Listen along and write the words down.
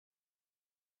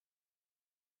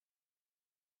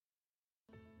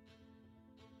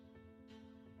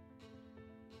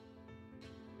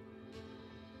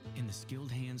the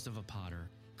skilled hands of a potter,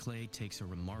 clay takes a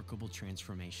remarkable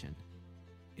transformation.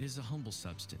 It is a humble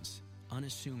substance,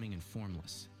 unassuming and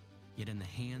formless. Yet in the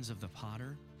hands of the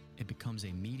potter, it becomes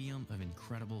a medium of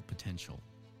incredible potential.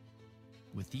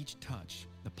 With each touch,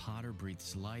 the potter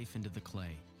breathes life into the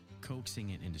clay,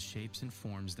 coaxing it into shapes and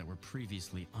forms that were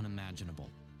previously unimaginable.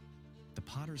 The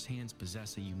potter's hands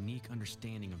possess a unique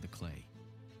understanding of the clay.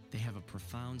 They have a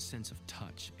profound sense of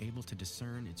touch, able to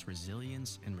discern its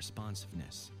resilience and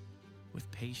responsiveness. With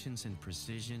patience and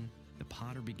precision, the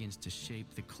potter begins to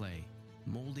shape the clay,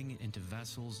 molding it into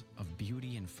vessels of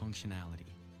beauty and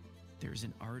functionality. There is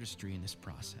an artistry in this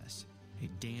process, a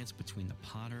dance between the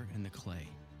potter and the clay.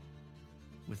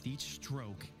 With each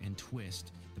stroke and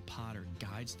twist, the potter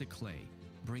guides the clay,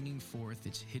 bringing forth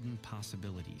its hidden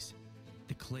possibilities.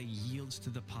 The clay yields to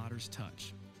the potter's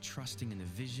touch, trusting in the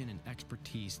vision and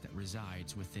expertise that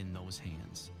resides within those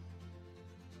hands.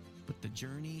 But the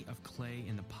journey of clay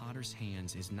in the potter's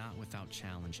hands is not without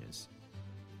challenges.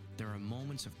 There are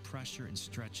moments of pressure and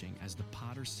stretching as the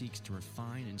potter seeks to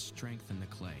refine and strengthen the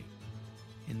clay.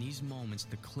 In these moments,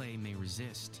 the clay may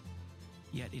resist.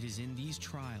 Yet it is in these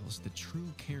trials the true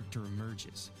character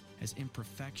emerges, as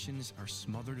imperfections are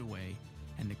smothered away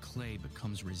and the clay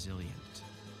becomes resilient.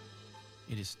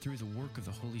 It is through the work of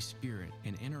the Holy Spirit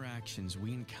and interactions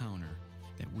we encounter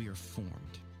that we are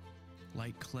formed.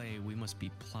 Like clay, we must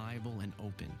be pliable and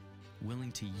open,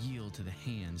 willing to yield to the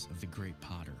hands of the great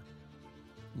potter.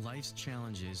 Life's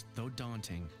challenges, though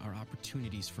daunting, are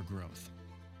opportunities for growth.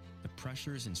 The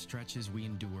pressures and stretches we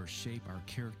endure shape our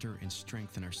character and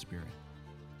strengthen our spirit.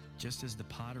 Just as the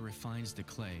potter refines the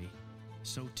clay,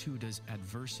 so too does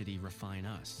adversity refine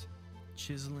us,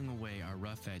 chiseling away our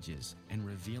rough edges and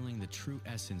revealing the true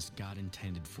essence God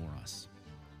intended for us.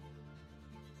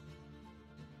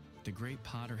 The great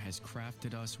potter has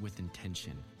crafted us with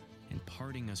intention,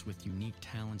 imparting us with unique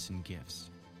talents and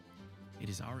gifts. It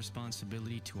is our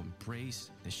responsibility to embrace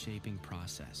the shaping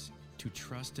process, to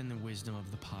trust in the wisdom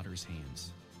of the potter's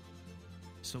hands.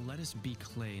 So let us be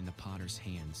clay in the potter's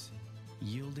hands,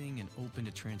 yielding and open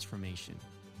to transformation.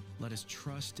 Let us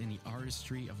trust in the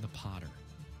artistry of the potter,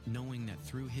 knowing that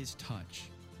through his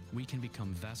touch, we can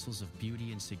become vessels of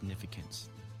beauty and significance.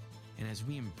 And as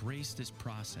we embrace this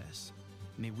process,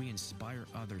 may we inspire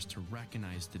others to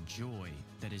recognize the joy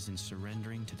that is in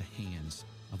surrendering to the hands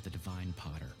of the divine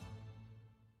potter.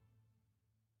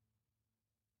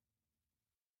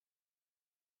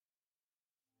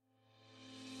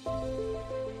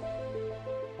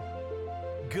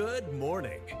 Good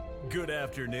morning, good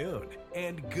afternoon,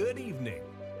 and good evening.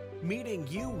 Meeting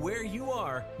you where you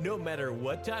are, no matter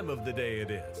what time of the day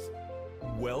it is.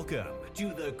 Welcome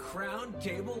to the Crown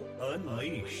Table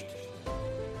Unleashed.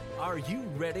 Are you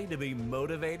ready to be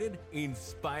motivated,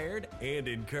 inspired, and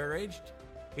encouraged?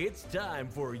 It's time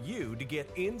for you to get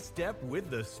in step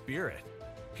with the Spirit.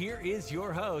 Here is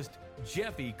your host,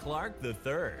 Jeffy Clark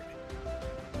III.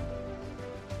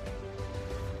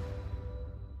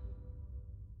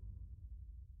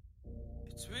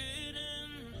 It's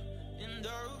written in the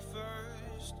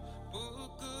first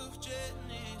book of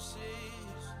Genesis,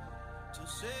 till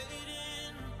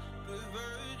Satan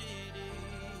perverted it.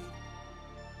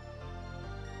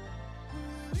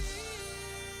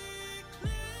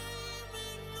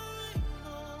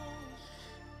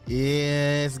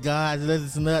 Yes, guys,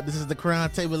 listen up. This is the Crown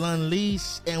Table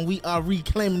Unleashed, and we are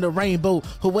reclaiming the rainbow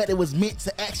for what it was meant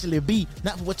to actually be,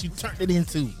 not for what you turned it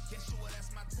into.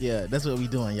 Yeah, that's what we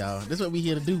doing, y'all. That's what we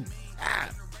here to do.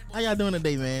 How y'all doing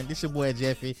today, man? This your boy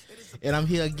Jeffy, and I'm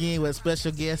here again with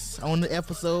special guests on the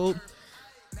episode.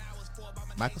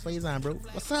 Michael Faison, bro.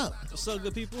 What's up? What's up,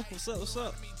 good people? What's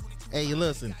up? Hey,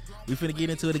 listen, we finna get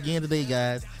into it again today,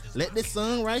 guys. Let this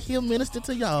song right here minister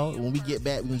to y'all. When we get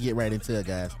back, we can get right into it,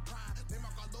 guys.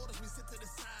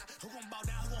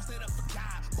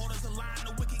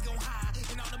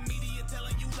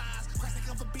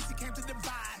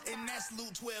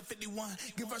 Luke 12:51.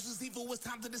 Good versus evil, it's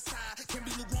time to decide. Can't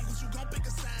be lukewarm, cause you gon' pick a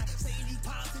side. Saying you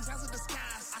politics as a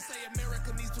disguise. I say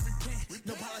America needs to repent.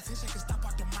 No politician can stop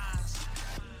our demise.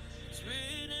 It's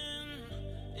written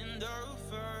in the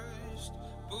first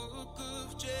book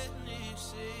of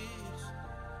Genesis,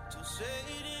 till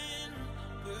Satan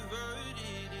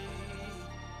perverted it.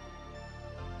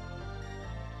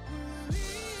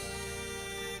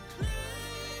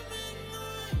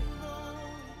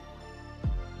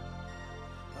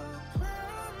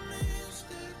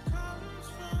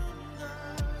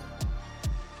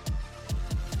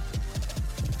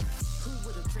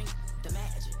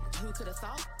 Could have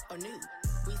thought or knew.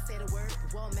 We say the word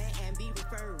woman and be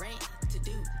referring to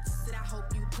do. Said I hope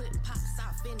you put pops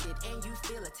offended and you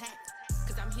feel attacked.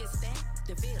 Cause I'm here stand,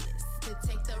 the fearless, to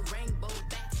take the rainbow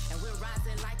back. And we're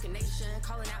rising like a nation,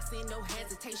 calling out, seeing no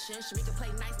hesitation. Shamika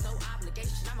play nice, no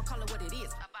obligation. I'ma call it what it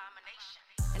is, abomination.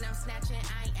 And I'm snatching,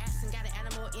 I ain't asking. Got an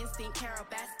animal instinct, Carol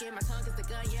Baskin. My tongue is the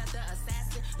gun, yeah, the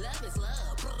assassin. Love is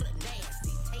love,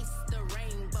 nasty. Taste the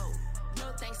rainbow.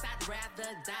 No thanks, I'd rather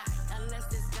die.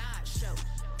 Unless it's God's show.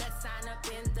 That sign up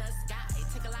in the sky.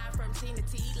 Take a line from Tina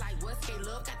T. Like what's gay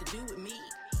love got to do with me?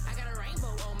 I got a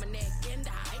rainbow on my neck and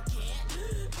I can't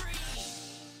breathe.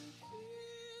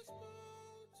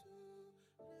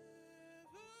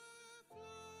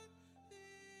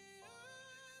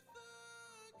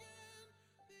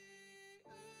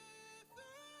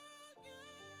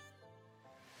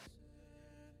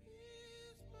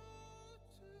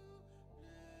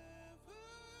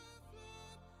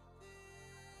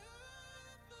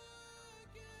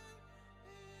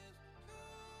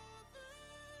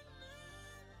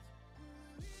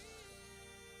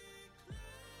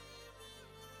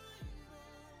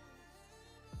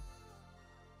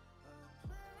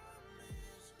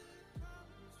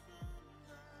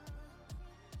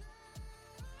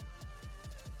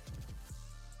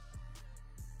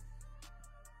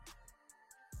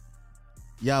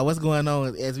 Y'all, what's going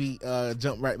on as we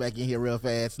jump right back in here real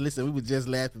fast? Listen, we were just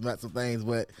laughing about some things,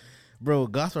 but bro,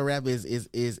 gospel rap is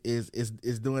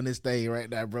doing this thing right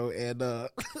now, bro. And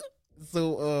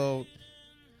so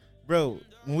bro,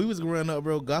 when we was growing up,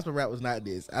 bro, gospel rap was not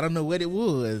this. I don't know what it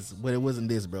was, but it wasn't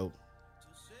this, bro.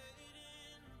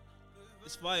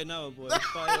 It's fire now, boy. It's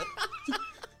fire.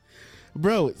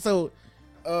 Bro, so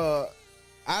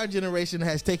our generation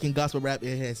has taken gospel rap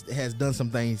and has done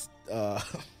some things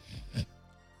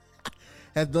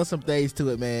has done some things to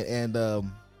it, man,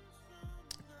 and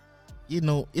you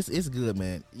know, it's good,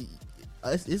 man.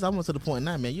 It's almost to the point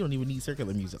now, man. You don't even need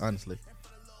circular music, honestly.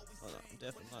 Oh, no,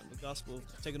 definitely not. The gospel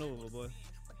taking over, boy.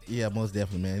 Yeah, most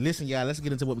definitely, man. Listen, y'all, let's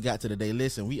get into what we got today.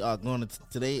 Listen, we are going to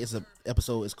today is a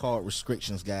episode. It's called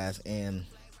Restrictions, guys, and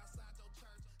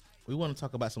we want to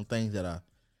talk about some things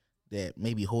that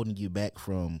may be holding you back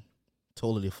from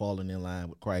totally falling in line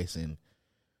with Christ and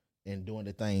doing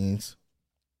the things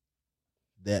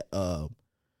that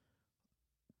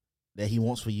that He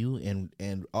wants for you,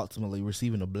 and ultimately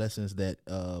receiving the blessings that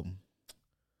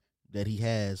that He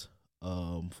has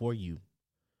for you,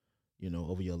 you know,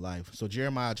 over your life. So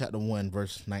Jeremiah chapter 1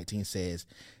 verse 19 says,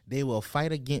 "They will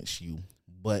fight against you,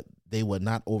 but they will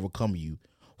not overcome you,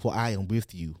 for I am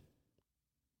with you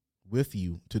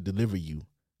to deliver you,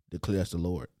 declares the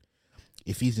Lord."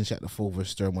 Ephesians chapter 4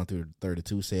 verse 31 through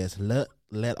 32 says,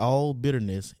 Let all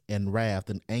bitterness and wrath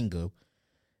and anger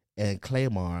and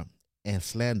clamor and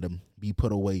slander be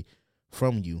put away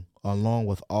from you, along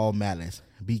with all malice.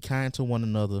 Be kind to one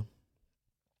another,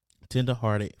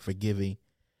 tender-hearted, forgiving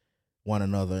one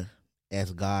another,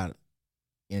 as God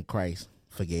in Christ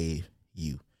forgave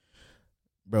you.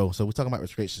 Bro, so we're talking about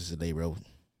restrictions today, bro.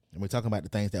 And we're talking about the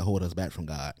things that hold us back from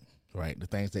God, right? The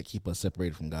things that keep us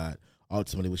separated from God,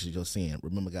 ultimately, which is your sin.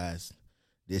 Remember, guys,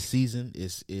 this season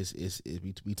is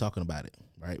we talking about it,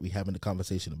 right? We having the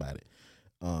conversation about it.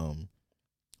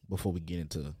 Before we get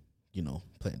into, you know,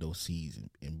 planting those seeds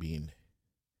and being,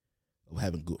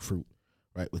 having good fruit,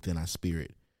 right, within our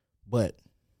spirit. But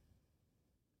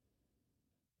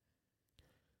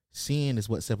sin is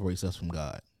what separates us from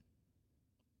God,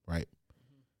 right?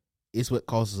 It's what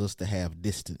causes us to have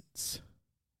distance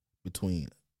between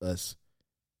us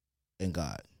and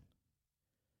God.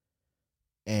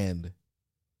 And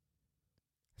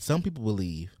some people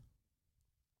believe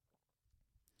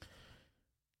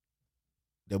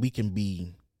that we can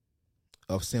be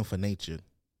of sinful nature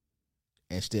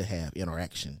and still have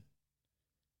interaction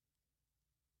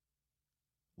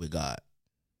with God.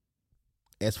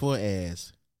 As far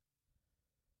as,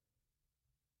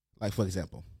 like, for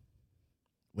example,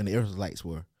 when the Israelites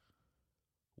were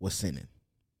sinning,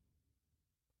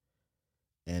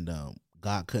 and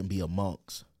God couldn't be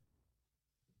amongst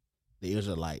the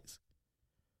Israelites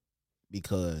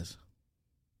because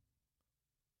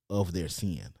of their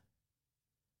sin.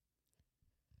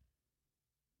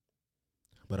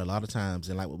 But a lot of times,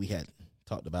 and like what we had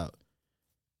talked about,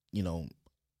 you know,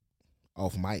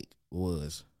 off mic,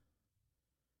 was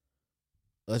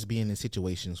us being in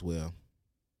situations where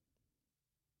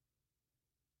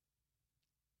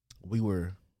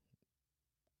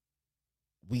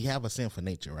we have a sinful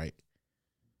nature, right?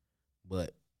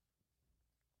 But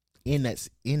in that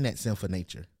sinful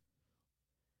nature,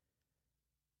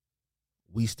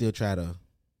 we still try to,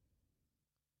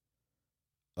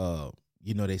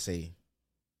 you know, they say,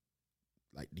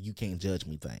 like, you can't judge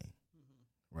me thing,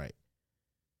 right?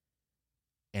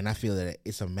 And I feel that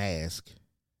it's a mask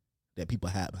that people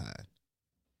hide behind.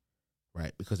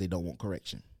 right? Because they don't want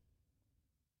correction,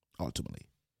 ultimately.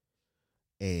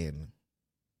 And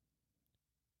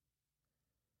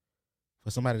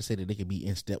for somebody to say that they can be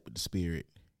in step with the Spirit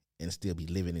and still be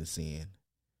living in sin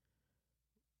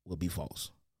would be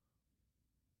false.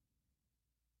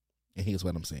 And here's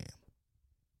what I'm saying.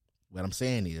 What I'm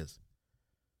saying is,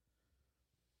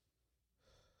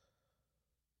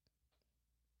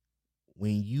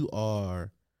 when you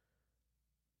are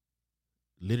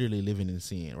literally living in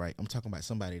sin, right? I'm talking about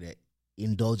somebody that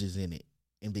indulges in it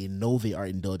and they know they are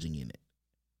indulging in it,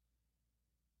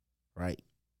 right?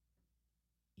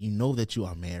 You know that you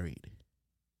are married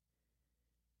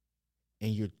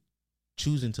and you're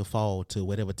choosing to fall to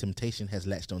whatever temptation has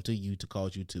latched onto you to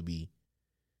cause you to be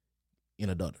in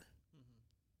adultery.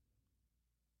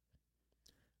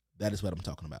 That is what I'm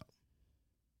talking about.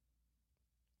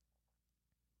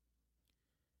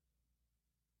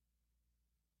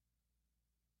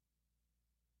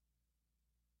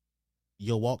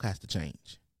 Your walk has to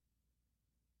change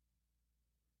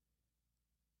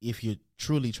if you're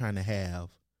truly trying to have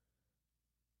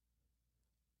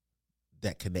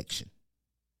that connection.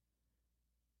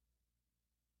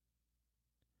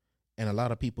 And a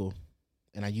lot of people,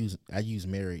 and I use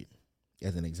married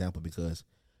as an example because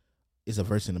it's a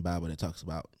verse in the Bible that talks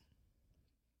about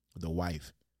the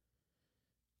wife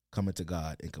coming to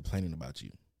God and complaining about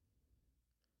you.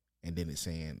 And then it's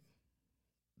saying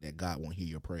that God won't hear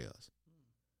your prayers.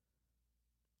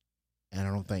 And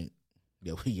I don't think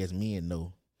that we as men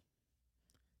know.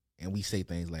 And we say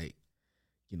things like,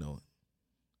 you know,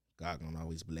 God gonna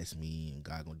always bless me and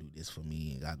God gonna do this for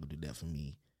me and God gonna do that for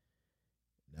me.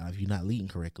 Now, if you're not leading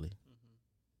correctly,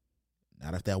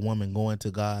 not if that woman going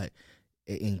to God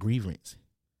in grievance,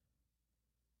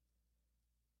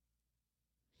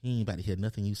 he ain't about to hear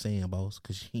nothing you saying, boss,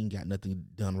 because she ain't got nothing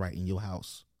done right in your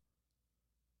house.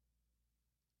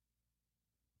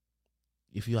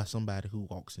 If you are somebody who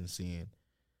walks in sin,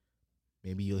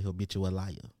 maybe you'll habitual a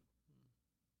liar.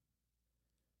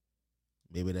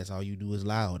 Maybe that's all you do is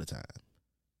lie all the time.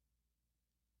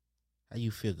 How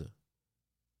you figure?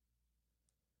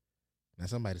 Now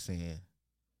somebody saying,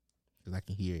 because I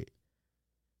can hear it.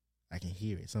 I can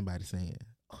hear it. Somebody saying,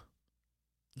 oh,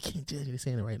 you can't judge me. They're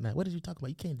saying it right now. What did you talk about?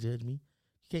 You can't judge me.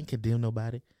 You can't condemn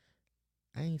nobody.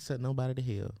 I ain't set nobody to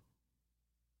hell.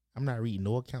 I'm not reading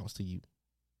no accounts to you.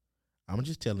 I'm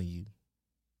just telling you,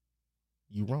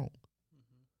 you wrong.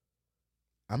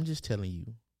 I'm just telling you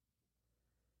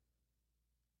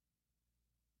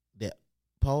that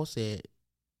Paul said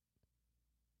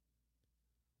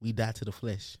we die to the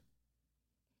flesh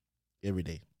every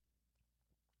day.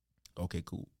 Okay,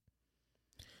 cool.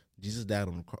 Jesus died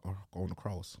on the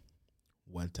cross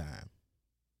one time.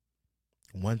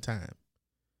 One time.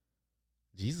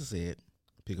 Jesus said,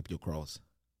 pick up your cross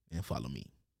and follow me.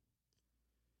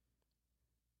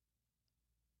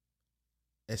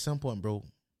 At some point, bro,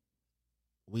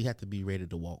 we have to be ready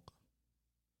to walk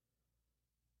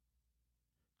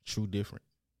true different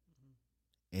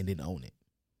and then own it.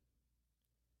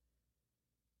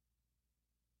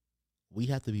 We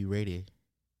have to be ready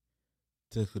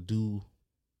to do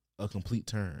a complete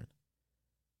turn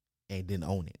and then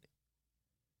own it.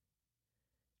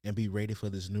 And be ready for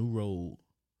this new road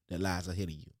that lies ahead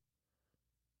of you.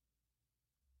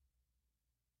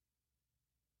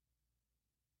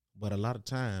 But a lot of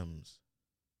times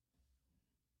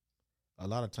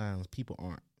people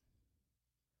aren't.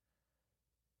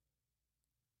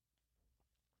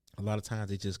 A lot of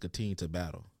times they just continue to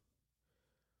battle.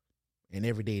 And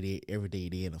every day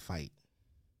they're in a fight.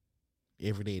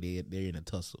 Every day they're in a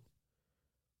tussle.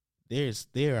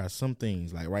 There are some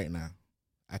things, like right now,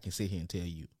 I can sit here and tell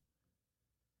you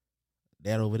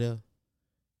that over there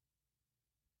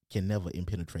can never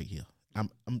impenetrate here.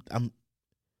 I'm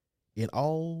in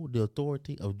all the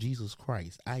authority of Jesus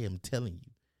Christ, I am telling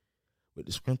you, with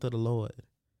the strength of the Lord,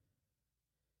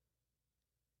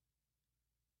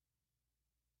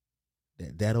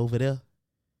 that over there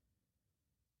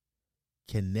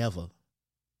can never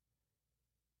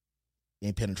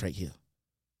impenetrate here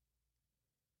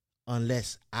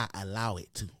unless I allow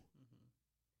it to. Do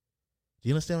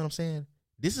you understand what I'm saying?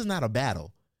 This is not a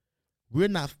battle. We're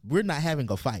not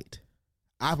having a fight.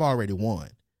 I've already won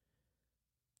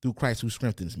through Christ who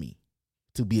strengthens me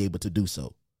to be able to do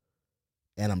so.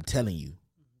 And I'm telling you,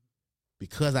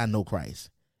 because I know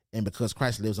Christ and because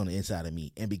Christ lives on the inside of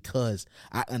me and because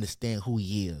I understand who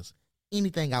he is,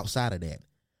 anything outside of that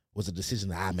was a decision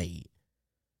that I made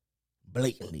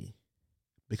blatantly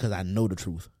because I know the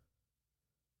truth.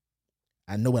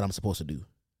 I know what I'm supposed to do.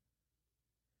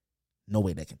 No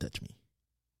way that can touch me.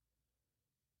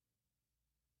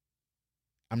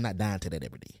 I'm not dying to that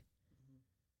every day.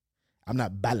 I'm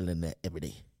not battling that every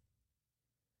day.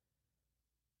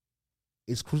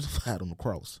 It's crucified on the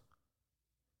cross.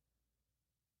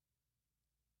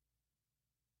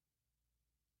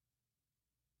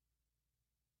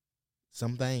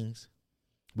 Some things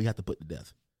we have to put to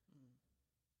death.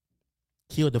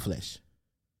 Kill the flesh.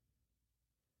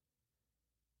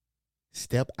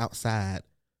 Step outside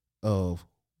of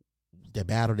the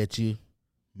battle that you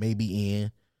may be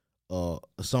in,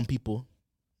 some people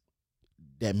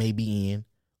that may be in,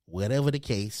 whatever the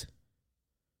case.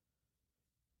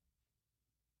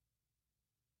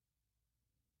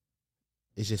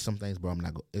 It's just some things, bro. I'm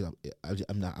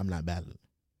not battling.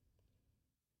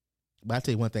 But I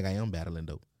tell you one thing, I am battling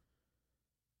though.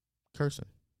 Cursing.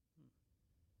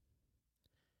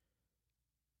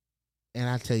 And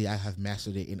I tell you, I have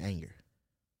mastered it in anger.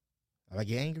 If I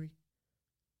get angry,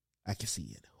 I can see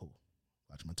it. Oh,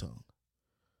 watch my tongue.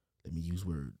 Let me use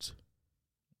words.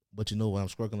 But you know what I'm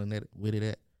struggling with it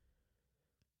at?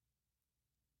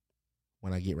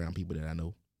 When I get around people that I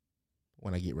know,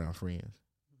 when I get around friends,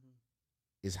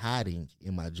 it's hiding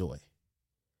in my joy.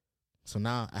 So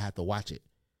now I have to watch it.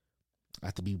 I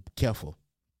have to be careful.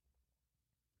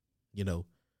 You know,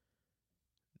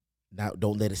 now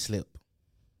don't let it slip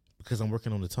because I'm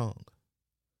working on the tongue.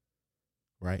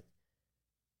 Right?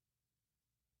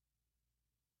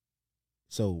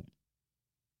 So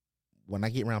when I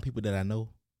get around people that I know,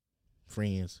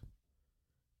 friends,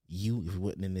 if you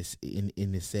wasn't in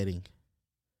this setting,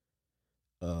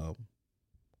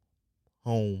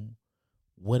 home,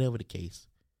 whatever the case,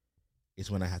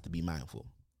 it's when I have to be mindful.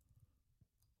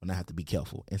 When I have to be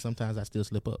careful. And sometimes I still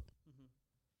slip up.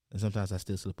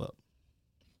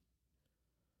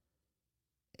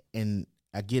 And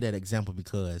I give that example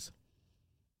because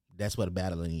that's what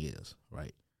battling is,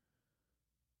 right?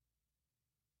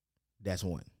 That's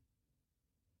one.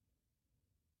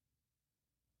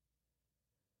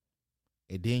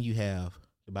 And then you have,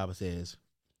 the Bible says,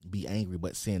 be angry,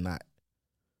 but sin not.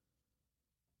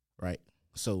 Right?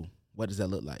 So what does that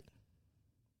look like?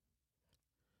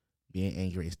 Being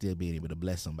angry and still being able to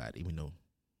bless somebody, even though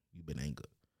you've been angered.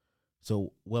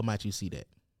 So where might you see that?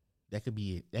 That could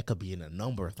be in a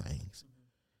number of things.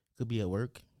 Could be at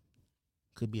work.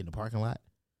 Could be in the parking lot.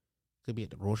 Could be at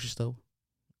the grocery store.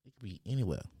 It could be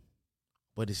anywhere.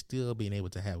 But it's still being able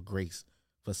to have grace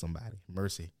for somebody,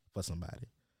 mercy for somebody,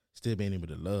 still being able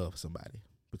to love somebody.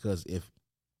 Because if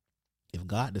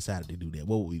God decided to do that,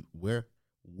 where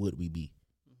would we be?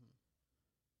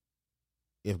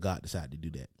 If God decided to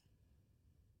do that.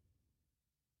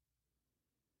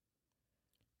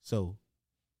 So,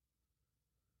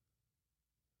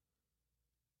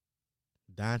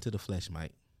 dying to the flesh,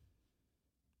 Mike.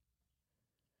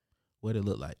 What it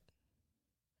look like?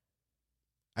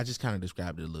 I just kind of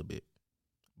described it a little bit,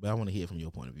 but I want to hear from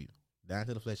your point of view. Dying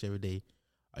to the flesh every day.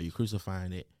 Are you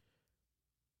crucifying it?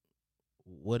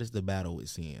 What is the battle with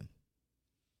sin?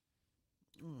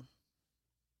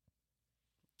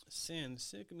 Sin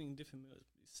can mean different.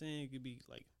 Sin could be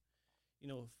like,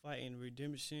 fighting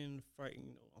redemption,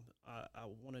 fighting. I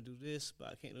want to do this, but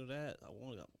I can't do that.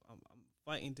 I'm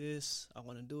fighting this. I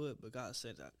want to do it, but God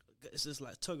said it's just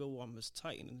like tug of war. I'm just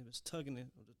tightening it. Just tugging it.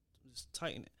 Just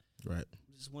tighten it. Right.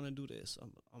 I just want to do this.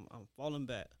 I'm falling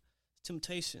back.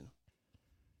 Temptation.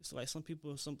 It's like some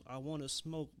people. I want to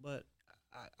smoke, but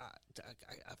I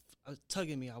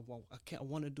tugging me. I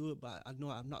want to do it, but I know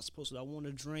I'm not supposed to. I want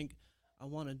to drink. I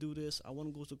want to do this. I want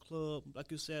to go to the club.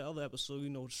 Like you said, other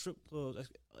episode, strip clubs.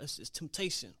 It's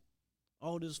temptation.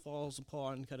 All this falls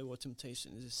apart in the category of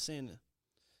temptation. It's sin.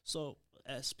 So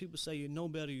as people say, you know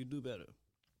better, you do better.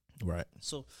 Right.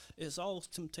 So it's all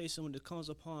temptation when it comes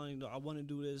upon. I want to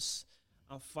do this.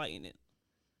 I'm fighting it.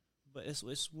 But it's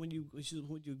when you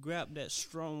grab that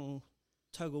strong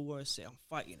tug of war and say, I'm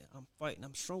fighting it. I'm fighting.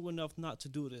 I'm strong enough not to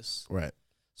do this. Right.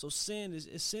 So sin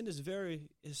is very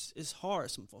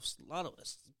hard. For a lot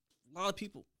of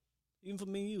people, even for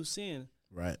me and you, sin.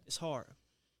 Right. It's hard.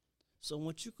 So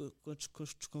once you could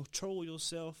control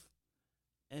yourself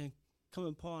and come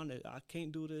upon it, I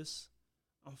can't do this.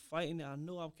 I'm fighting it. I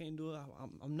know I can't do it.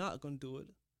 I'm not gonna do it.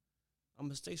 I'm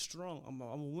gonna stay strong. I'm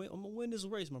gonna win this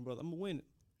race, my brother. I'm gonna win it.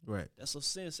 Right. That's what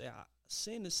sin say.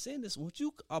 Sin is once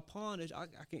you upon it, I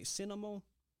can't sin no more.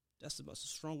 That's about the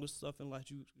strongest stuff in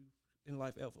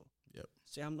life ever. Yep.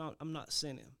 See, I'm not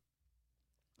sinning.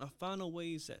 I find the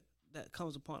ways that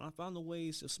comes upon. I find the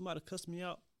ways if somebody cuss me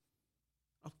out,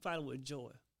 I'm fighting with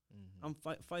joy. Mm-hmm. I'm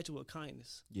fighting with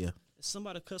kindness. Yeah. If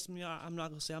somebody cuss me out, I'm not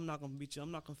gonna say I'm not gonna beat you.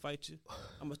 I'm not gonna fight you.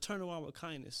 I'm gonna turn around with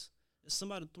kindness. If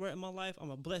somebody threaten my life, I'm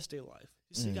gonna bless their life.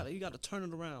 You see, you got to turn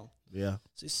it around. Yeah.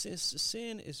 See,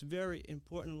 sin is very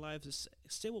important in life.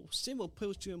 Sin will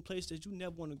put you in places that you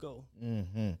never want to go.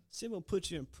 Mm-hmm. Sin will put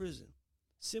you in prison.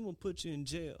 Sin will put you in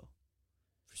jail.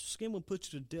 Sin will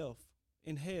put you to death,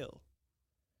 in hell.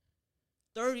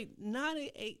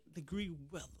 98-degree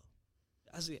weather.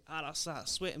 I said outside,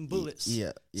 sweating bullets.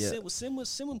 Yeah. Sin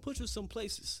will put you some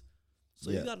places.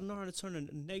 So you got to know how to turn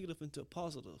a negative into a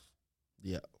positive.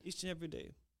 Yeah. Each and every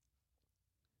day.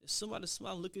 If somebody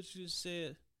smile, look at you and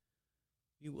said,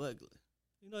 "You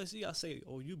ugly," see, I say,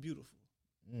 "Oh, you beautiful."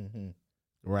 Mm-hmm.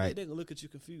 Right. They gonna look at you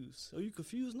confused. Are you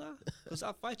confused now? Because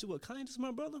I fight you with kindness,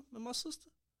 my brother and my sister.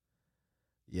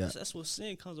 Yeah. That's what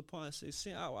sin comes upon. I say,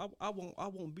 sin, I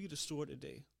won't be destroyed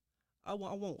today. I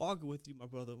won't argue with you, my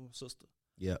brother and my sister.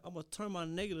 Yeah. I'm gonna turn my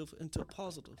negative into a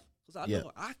positive. Because I Yeah.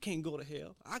 know I can't go to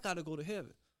hell. I gotta go to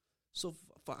heaven. So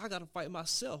I gotta fight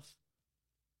myself.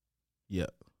 Yeah.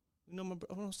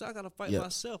 I gotta fight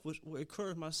myself, which will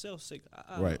encourage myself. Say,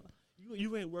 Right.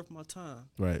 You ain't worth my time.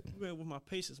 Right. You ain't worth my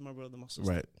patience, my brother, and my sister.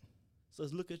 Right. So I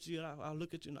look at you, and I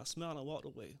look at you, and I smile and walk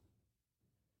away.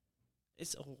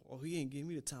 It's he ain't giving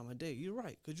me the time of day. You're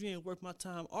right, because you ain't worth my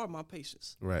time or my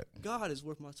patience. Right. God is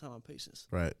worth my time and patience.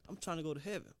 Right. I'm trying to go to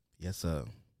heaven. Yes, sir.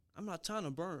 I'm not trying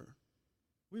to burn.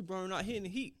 We burn out here in the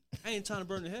heat. I ain't trying to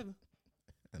burn in heaven.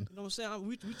 You know what I'm saying?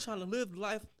 We trying to live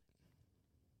life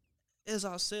as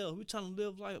ourselves. We trying to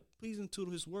live life pleasing to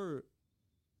His word.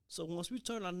 So once we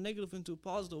turn our negative into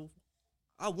positive,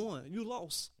 I won. You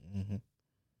lost. Mm-hmm.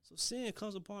 So sin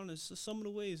comes upon us. So some of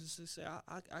the ways is to say,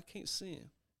 I can't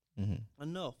sin. Mm-hmm.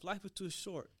 Enough. Life is too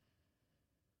short.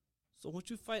 So once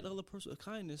you fight the other person with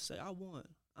kindness, say, I won.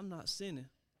 I'm not sinning.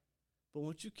 But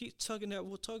once you keep tugging that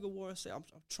tug of war and say, I'm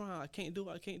trying, I can't do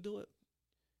it,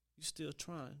 you're still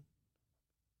trying.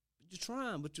 You're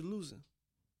trying, but you're losing.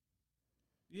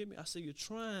 You hear me? I say you're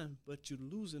trying, but you're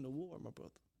losing the war, my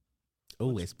brother.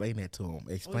 Oh, explain that to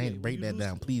him. Break that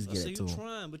down. Please get it to him. You're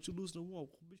trying, but you're losing the war.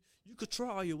 You could try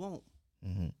all you want.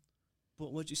 Mm-hmm.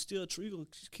 But what you still try, you're going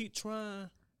to keep trying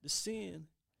to sin.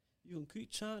 You're going to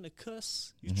keep trying to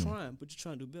cuss. You're trying, but you're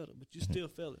trying to do better. But you're still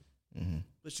failing. Mm-hmm.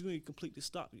 But you ain't completely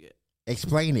stopped yet.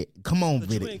 Explain it. Come on, But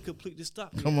you ain't completely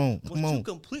stopped yet. Come on. Once you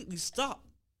completely stop,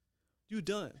 you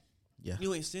done. Yeah.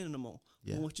 You ain't sinning no more.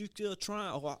 Yeah. But once you still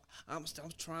trying, I'm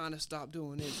trying to stop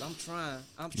doing this. I'm trying.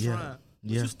 But Yeah.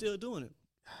 you still doing it.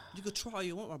 You can try all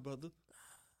you want, my brother.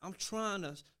 I'm trying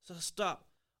to stop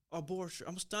abortion.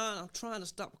 I'm trying to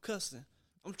stop cussing.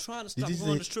 I'm trying to stop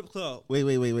going to the strip club. Wait.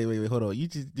 Hold on.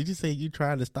 Did you say you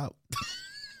trying to stop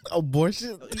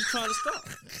abortion? You trying to stop?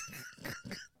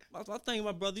 I think,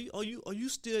 my brother, are you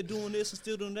still doing this and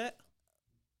still doing that?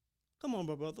 Come on,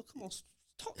 my brother. Come on,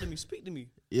 talk to me. Speak to me.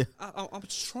 Yeah. I'm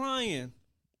trying,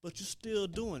 but you're still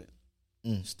doing it.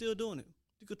 You're still doing it.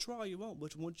 You could try all you want,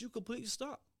 but once you completely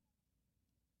stop,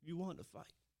 you want to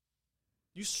fight.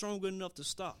 You strong enough to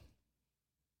stop.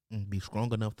 Be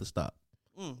strong enough to stop.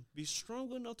 Be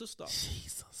strong enough to stop.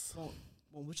 Jesus.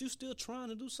 Well, but you still trying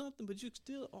to do something, but you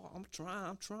still, I'm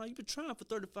trying. You've been trying for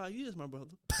 35 years, my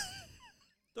brother.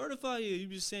 35 years, you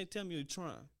been saying, tell me you're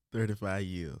trying. 35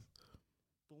 years.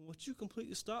 But once you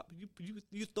completely stop,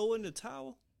 you throw in the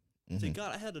towel, say,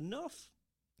 God, I had enough.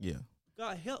 Yeah.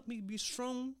 God, help me be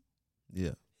strong.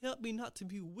 Yeah. Help me not to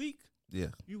be weak. Yeah.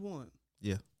 You won.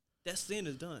 Yeah. That sin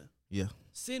is done. Yeah.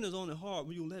 Sin is only hard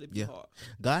when you let it be hard.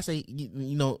 God say,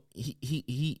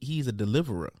 he's a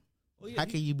deliverer. Oh, yeah, How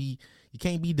can you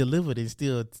can't be delivered and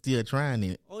still trying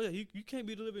it? Oh, yeah, you can't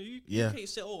be delivered. You can't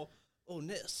say, oh,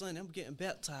 next Sunday I'm getting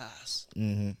baptized.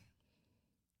 Mm-hmm.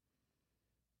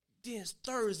 Then it's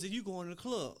Thursday, you going to the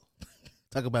club.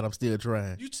 Talk about I'm still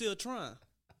trying. You still trying.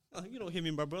 You don't hear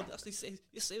me, my brother. I say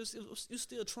you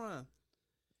still trying.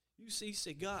 You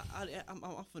say, God,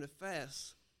 I'm finna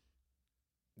fast.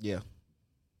 Yeah.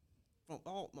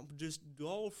 From just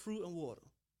all fruit and water.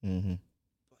 Mm-hmm.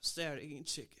 But Saturday eating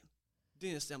chicken.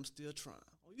 Then say I'm still trying.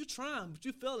 Oh, you trying, but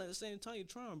you fell at the same time you're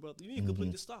trying, brother. You ain't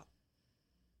completely stop.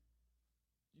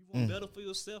 You want better for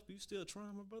yourself, but you still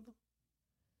trying, my brother?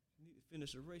 You need to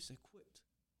finish the race and quit.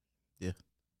 Yeah.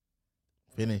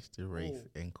 Finish the race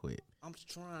and quit. I'm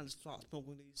trying to stop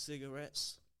smoking these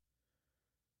cigarettes.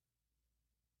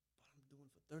 But I'm doing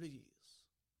it for 30 years.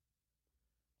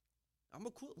 I'm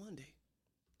going to quit one day.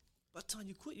 By the time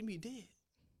you quit, you be dead.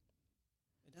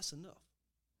 And that's enough.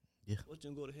 Yeah. What you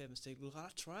going to go to heaven and say, look, I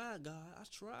tried, God. I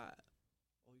tried.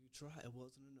 Oh, you tried. It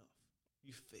wasn't enough.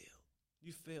 You failed.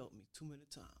 You failed me too many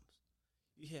times.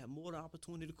 You had more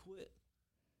opportunity to quit,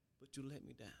 but you let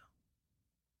me down.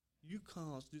 You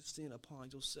caused this sin upon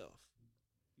yourself.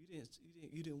 You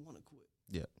didn't want to quit.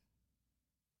 Yeah.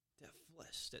 that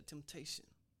flesh, that temptation.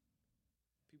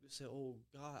 People say, "Oh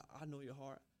God, I know your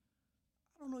heart."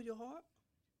 I don't know your heart.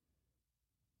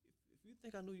 If you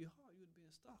think I know your heart, you would be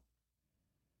in stop.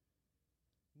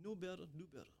 Know better, do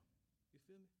better. You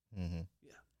feel me? Mm-hmm.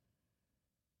 Yeah.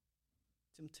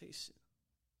 Temptation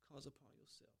comes upon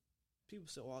yourself. People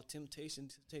say, "Oh, temptation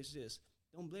this."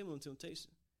 Don't blame them on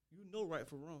temptation. You know right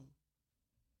from wrong.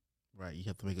 Right. You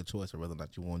have to make a choice of whether or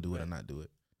not you want to do it or not do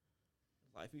it.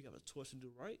 Life, you have a choice to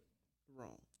do right or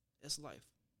wrong. That's life.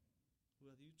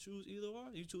 Whether you choose either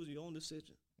or, you choose your own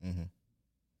decision. Mm-hmm.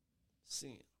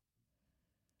 Sin.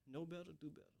 Know better, do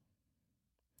better.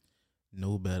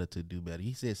 Know better to do better.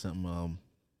 He said something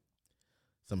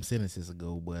some sentences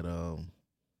ago, but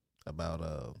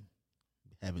about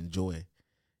having joy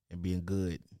and being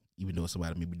good, even though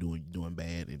somebody may be doing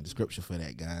bad. And the scripture for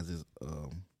that, guys, is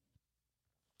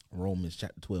Romans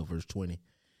chapter 12, verse 20.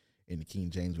 In the King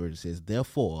James Version says,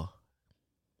 "Therefore,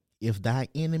 if thy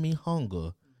enemy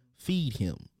hunger, feed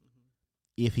him.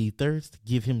 If he thirst,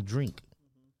 give him drink.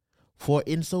 For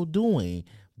in so doing,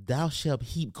 thou shalt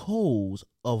heap coals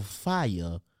of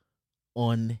fire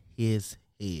on his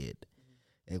head."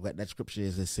 And what that scripture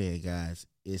is saying, guys,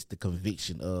 is the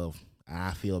conviction of,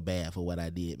 I feel bad for what I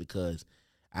did because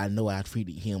I know I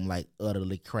treated him like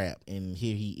utterly crap. And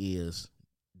here he is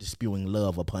spewing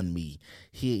love upon me.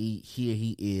 Here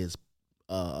he is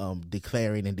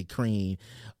declaring and decreeing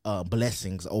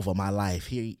blessings over my life.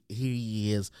 Here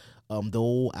he is.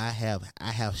 Though I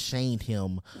have shamed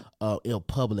him in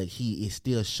public, he is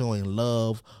still showing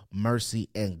love, mercy,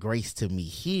 and grace to me.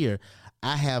 Here,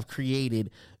 I have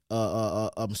created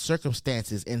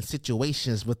circumstances and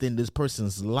situations within this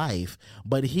person's life,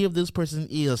 but here this person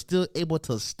is still able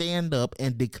to stand up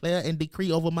and declare and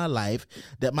decree over my life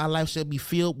that my life shall be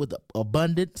filled with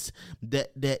abundance.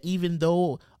 That even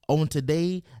though on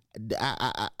today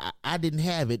I didn't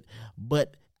have it,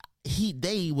 but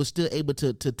they were still able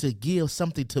to give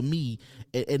something to me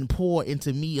and pour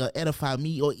into me or edify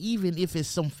me, or even if it's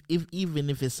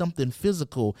something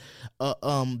physical.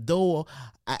 Though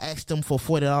I asked them for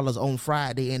 $40 on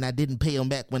Friday and I didn't pay them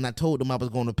back when I told them I was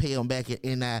going to pay them back,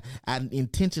 and I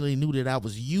intentionally knew that I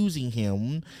was using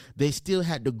him, they still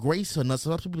had the grace on us.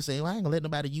 So some people say, "Well, I ain't gonna let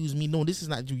nobody use me." No, this is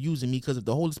not you using me, because if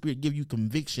the Holy Spirit give you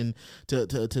conviction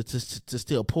to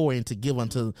still pour and to give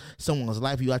unto someone's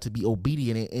life, you have to be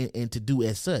obedient and to do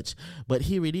as such. But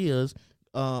here it is,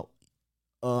 they're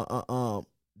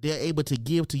able to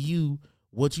give to you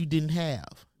what you didn't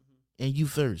have, and you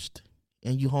thirst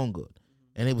and you hungered,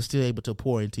 and they were still able to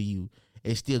pour into you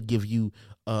and still give you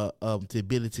the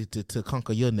ability to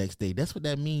conquer your next day. That's what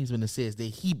that means when it says they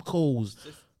heap coals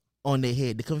on their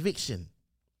head. The conviction,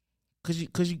 because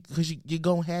you're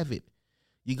gonna have it.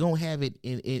 You're gonna have it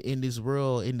in this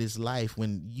world, in this life,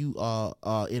 when you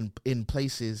are in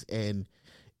places and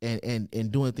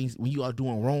doing things, when you are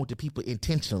doing wrong to people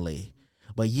intentionally,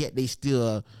 but yet they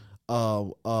still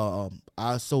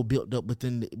are so built up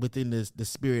within the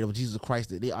spirit of Jesus Christ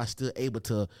that they are still able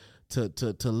to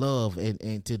love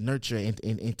and to nurture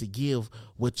and to give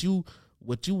what you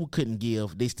couldn't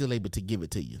give. They still able to give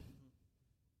it to you,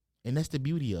 and that's the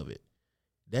beauty of it.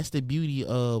 That's the beauty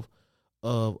of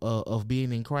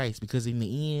being in Christ, because in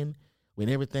the end, when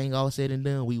everything all said and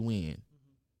done, we win.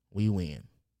 We win.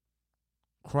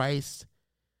 Christ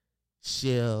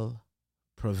shall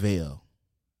prevail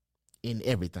in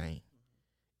everything,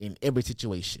 in every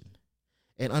situation.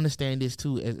 And understand this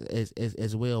too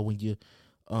as well, when you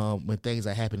when things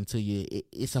are happening to you,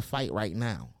 it's a fight right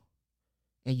now,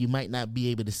 and you might not be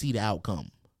able to see the outcome.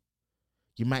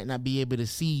 You might not be able to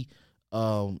see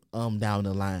down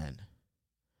the line,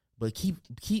 but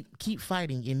keep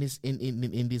fighting in this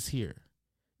in this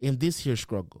here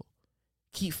struggle.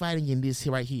 Keep fighting in this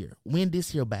here right here. Win this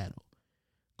here battle,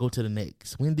 go to the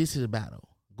next. Win this here battle,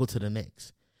 go to the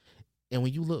next. And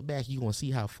when you look back, you're going to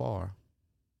see how far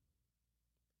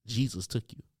Jesus took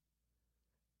you.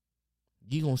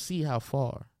 You're going to see how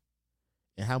far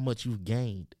and how much you've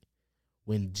gained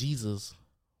when Jesus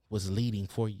was leading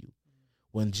for you,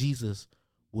 when Jesus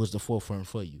was the forefront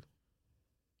for you.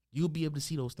 You'll be able to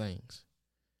see those things.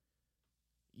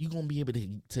 You're going to be able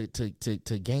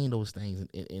to gain those things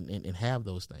and have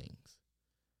those things.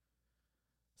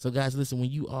 So guys, listen,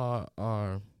 when you are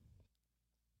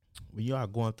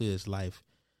going through this life,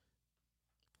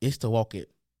 it's to walk it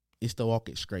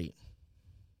straight.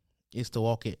 It's to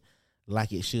walk it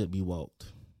like it should be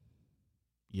walked.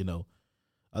 You know,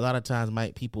 a lot of times,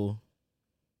 people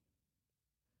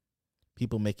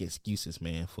make excuses,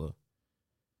 man, for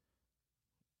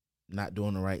not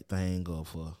doing the right thing, or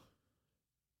for,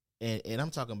 and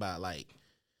I'm talking about, like,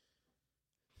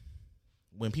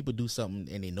 when people do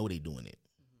something and they know they're doing it,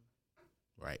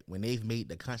 right? When they've made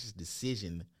the conscious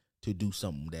decision to do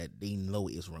something that they know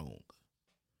is wrong,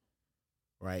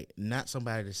 right? Not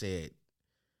somebody that said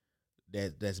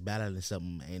that's battling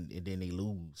something and then they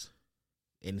lose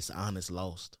and it's honest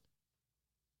lost.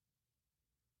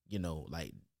 You know,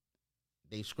 like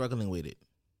they struggling with it.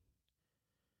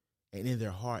 And in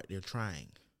their heart, they're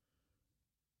trying.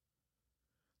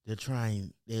 They're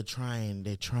trying, and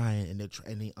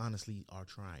they honestly are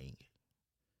trying.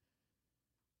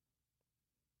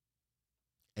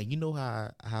 And you know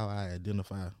how I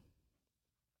identify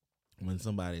when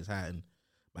somebody is hiding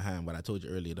behind what I told you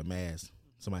earlier, the mask.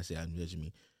 Somebody say I'm judging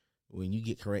me. When you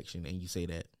get correction and you say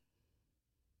that,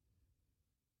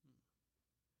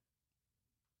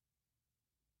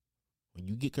 when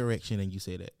you get correction and you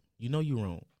say that, you know you're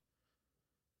wrong.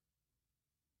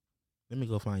 Let me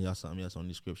go find y'all something else on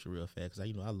this scripture real fast, because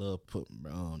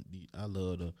I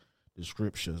love the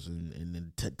scriptures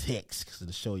and the text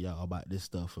to show y'all about this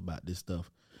stuff.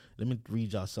 Let me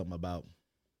read y'all something about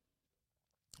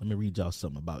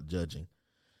judging,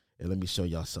 and let me show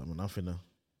y'all something. I'm finna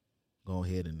go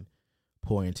ahead and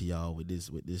pour into y'all with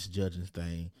this judging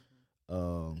thing,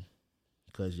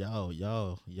 cause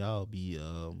y'all be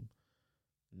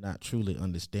not truly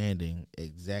understanding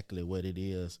exactly what it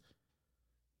is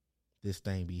this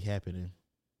thing be happening.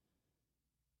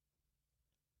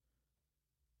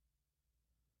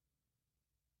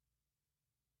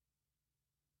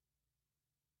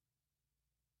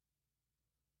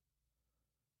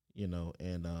 You know,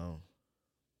 and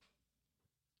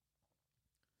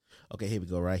okay, here we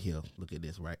go right here. Look at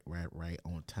this right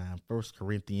on time. 1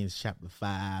 Corinthians chapter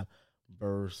 5,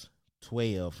 verse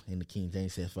 12 in the King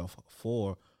James says,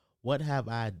 "For what have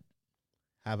I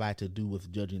to do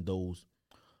with judging those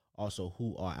also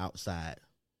who are outside?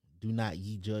 Do not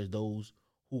ye judge those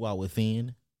who are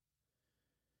within?"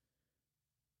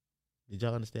 Did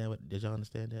y'all understand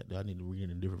that? Do I need to read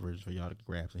in a different version for y'all to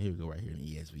grasp? And here we go right here in the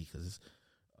ESV, because it's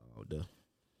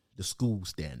the school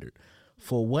standard.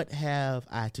 "For what have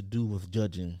I to do with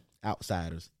judging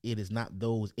outsiders? It is not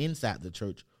those inside the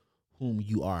church whom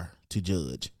you are to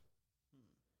judge."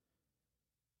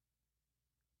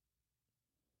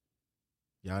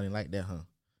 Y'all didn't like that, huh?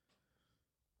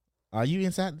 Are you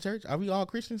inside the church? Are we all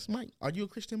Christians, Mike? Are you a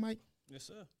Christian, Mike? Yes,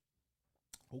 sir.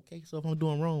 Okay, so if I'm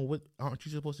doing wrong, what aren't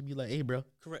you supposed to be like, "Hey, bro"?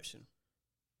 Correction.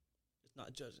 It's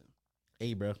not judging.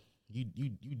 "Hey, bro, you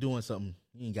doing something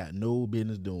you ain't got no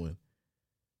business doing."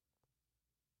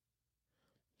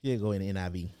 Here go in the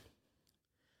NIV.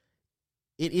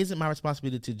 "It isn't my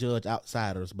responsibility to judge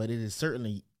outsiders, but it is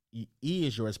certainly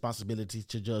is your responsibility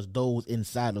to judge those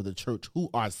inside of the church who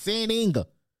are sinning.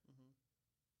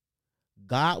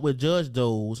 God will judge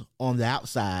those on the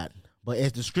outside, but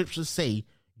as the scriptures say,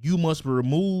 you must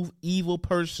remove evil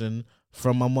person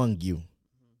from among you."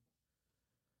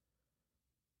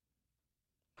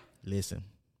 Listen,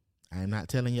 I am not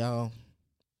telling y'all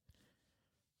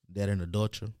that an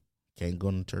adulterer can't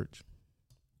go to church.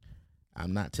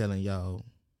 I'm not telling y'all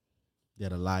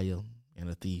that a liar and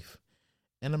a thief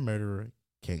and a murderer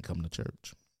can't come to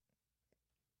church.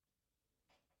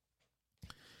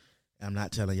 I'm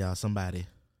not telling y'all somebody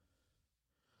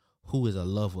who is a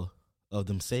lover of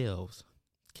themselves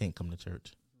can't come to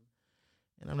church.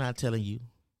 And I'm not telling you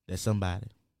that somebody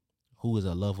who is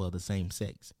a lover of the same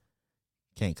sex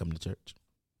can't come to church.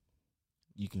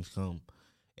 You can come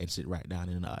and sit right down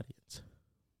in the audience.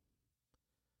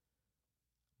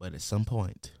 But at some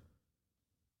point,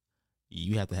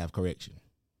 you have to have correction.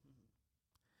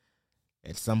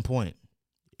 At some point,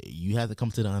 you have to come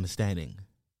to the understanding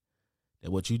that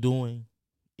what you're doing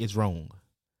is wrong,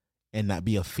 and not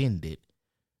be offended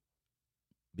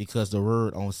because the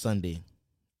word on Sunday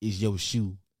is your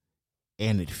shoe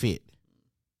and it fit.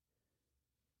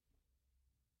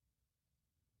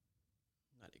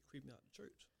 Not they creep me out the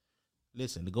church.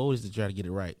 Listen, the goal is to try to get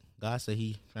it right. God said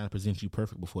he trying to present you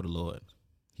perfect before the Lord.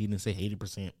 He didn't say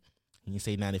 80%. He didn't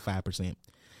say 95%.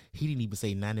 He didn't even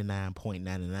say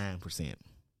 99.99%.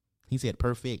 He said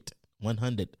perfect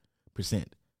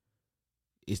 100%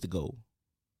 is the goal.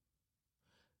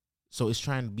 So it's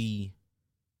trying to be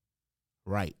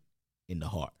right in the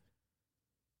heart.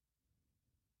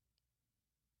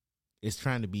 It's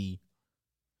trying to be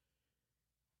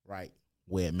right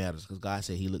where it matters, because God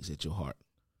said he looks at your heart.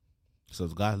 So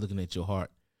God's looking at your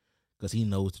heart because he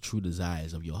knows the true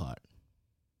desires of your heart.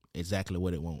 Exactly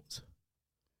what it wants.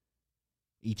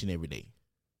 Each and every day.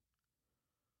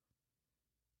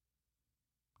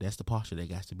 That's the posture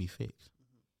that has to be fixed.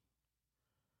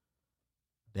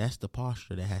 That's the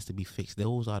posture that has to be fixed.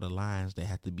 Those are the lines that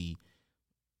have to be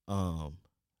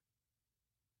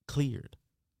cleared.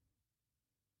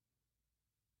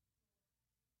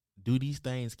 Do these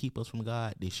things keep us from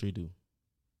God? They sure do.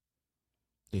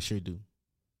 They sure do.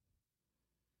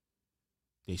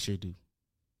 They sure do.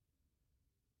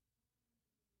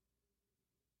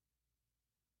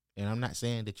 And I'm not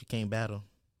saying that you can't battle.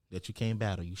 That you can't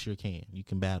battle. You sure can. You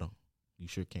can battle. You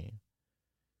sure can.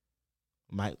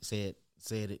 Mike said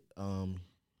it.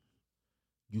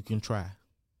 You can try.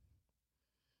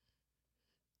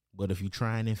 But if you're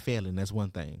trying and failing, that's one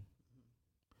thing.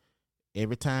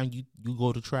 Every time you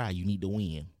go to try, you need to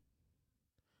win.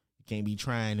 You can't be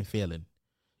trying and failing.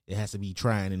 It has to be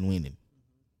trying and winning.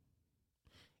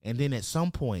 And then at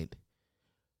some point,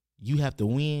 you have to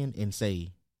win and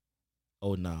say,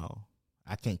 oh, no,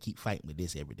 I can't keep fighting with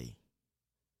this every day.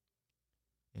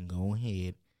 And go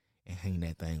ahead and hang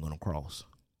that thing on a cross,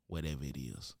 whatever it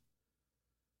is.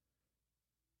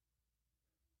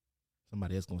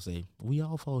 Somebody else going to say, we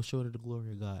all fall short of the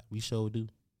glory of God. We sure do.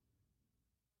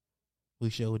 We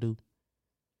sure do.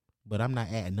 But I'm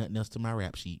not adding nothing else to my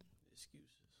rap sheet. Excuses.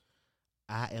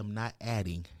 I am not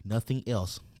adding nothing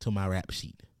else to my rap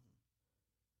sheet.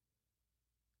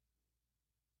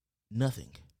 Nothing.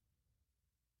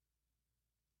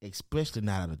 Especially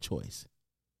not out of choice.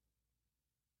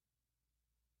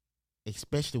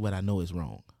 Especially what I know is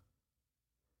wrong.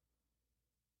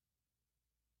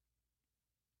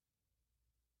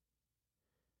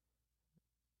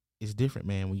 It's different,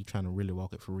 man, when you're trying to really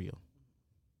walk it for real.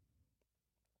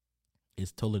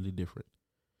 It's totally different.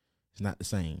 It's not the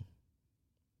same.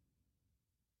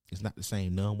 It's not the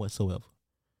same, none whatsoever.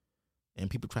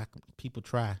 And people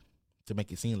try to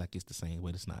make it seem like it's the same,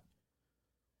 but it's not.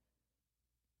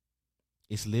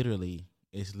 It's literally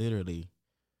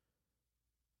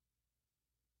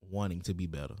wanting to be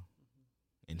better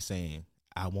and saying,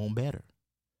 I want better.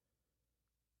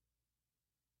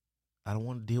 I don't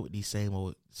want to deal with these same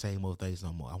old things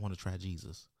no more. I want to try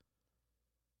Jesus.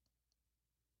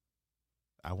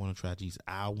 I want to try Jesus.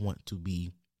 I want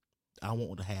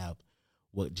to have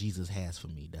what Jesus has for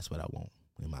me. That's what I want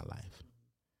in my life.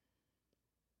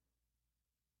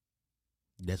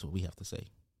 That's what we have to say.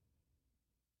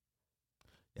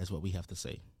 That's what we have to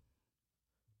say.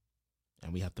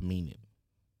 And we have to mean it.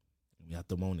 We have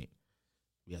to want it.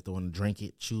 We have to want to drink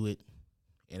it, chew it,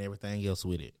 and everything else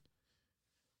with it.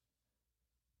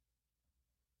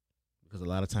 Because a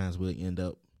lot of times we'll end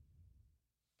up,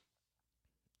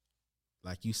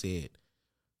 like you said,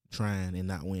 trying and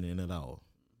not winning at all.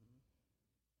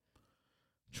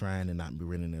 Trying and not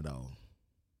winning at all.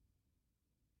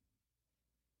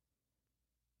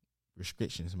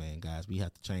 Restrictions, man, guys. We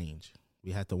have to change.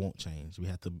 We have to want change. We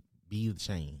have to be the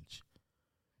change.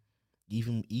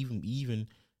 Even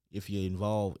if you're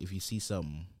involved, if you see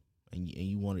something and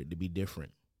you want it to be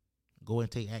different, go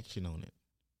and take action on it.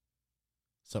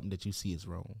 Something that you see is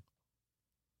wrong.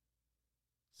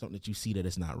 Something that you see that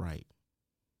it's not right.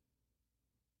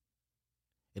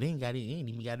 It ain't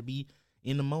even got to be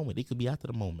in the moment. It could be after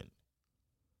the moment.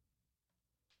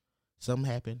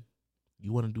 Something happened.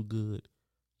 You want to do good.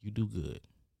 You do good.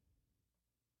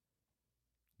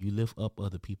 You lift up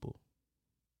other people.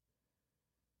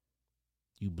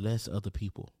 You bless other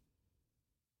people.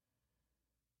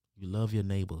 You love your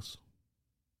neighbors.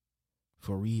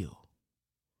 For real.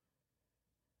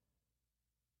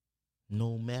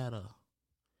 No matter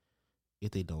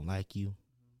if they don't like you,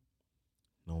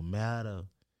 no matter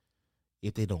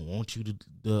if they don't want you to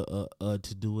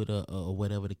do it or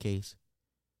whatever the case,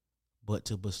 but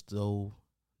to bestow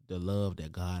the love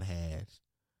that God has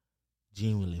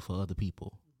genuinely for other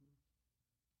people,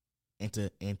 and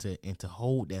to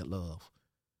hold that love,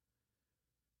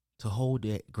 to hold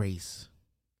that grace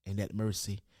and that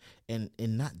mercy, and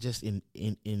not just in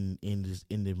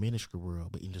the ministry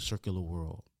world, but in the circular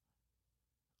world.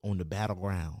 On the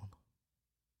battleground,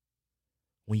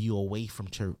 when you're away from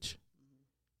church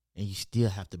and you still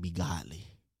have to be godly,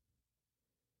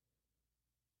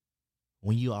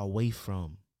 when you are away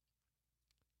from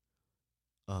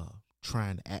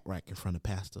trying to act right in front of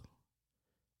pastor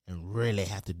and really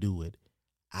have to do it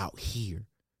out here.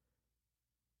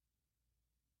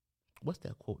 What's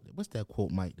that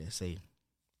quote, Mike, that say?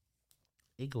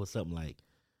 It goes something like,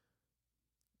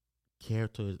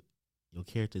 your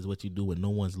character is what you do when no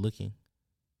one's looking.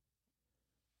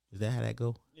 Is that how that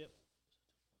go? Yep.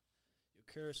 Your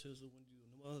character is when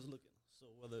no one's looking. So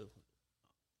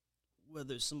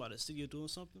whether it's somebody see you doing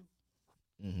something,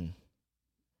 you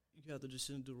have to just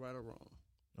sit and do right or wrong.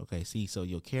 Okay, see, so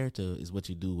your character is what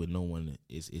you do when no one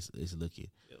is looking.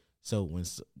 Yep. So when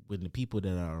the people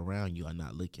that are around you are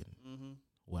not looking,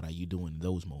 what are you doing in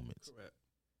those moments? Correct.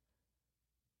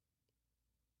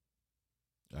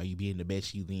 Are you being the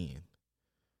best you then?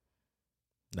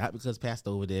 Not because Pastor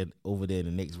over there in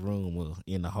the next room or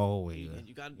in the hallway or And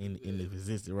you gotta in do the good.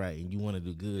 resistance, right? And you want to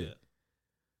do good. Yeah.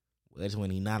 Well, that's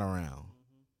when he's not around.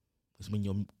 It's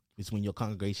when your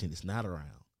congregation is not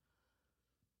around.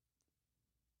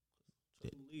 So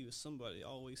believe it's somebody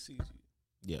always sees you.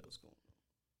 Yeah, What's going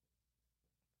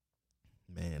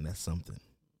on? man, that's something.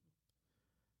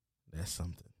 That's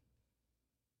something.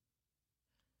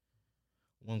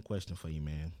 One question for you,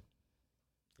 man,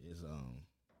 is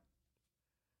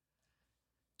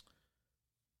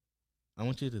I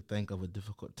want you to think of a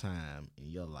difficult time in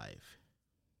your life.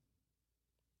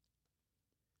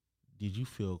 Did you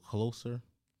feel closer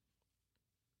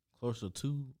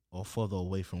to, or further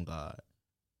away from God?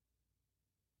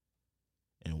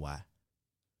 And why?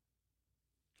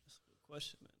 That's a good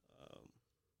question, man.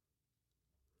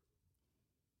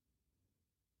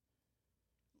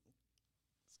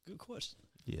 It's a good question.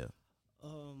 Yeah.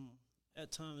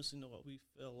 At times, we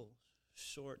fell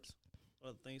short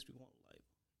of the things we want in life.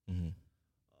 Mm-hmm.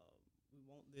 We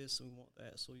want this and we want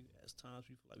that. So at times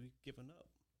we feel like we've given up.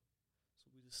 So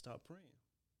we just stop praying.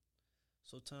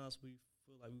 So times we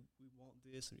feel like we want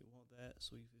this and we want that.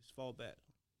 So we just fall back.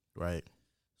 Right.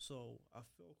 So I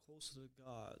feel closer to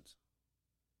God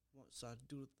once I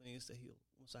do the things that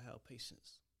once I have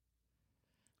patience.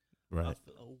 Right. I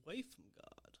feel away from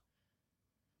God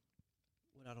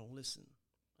when I don't listen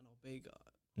and obey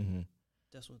God. Mm-hmm.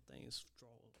 That's when things draw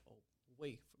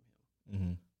away from Him.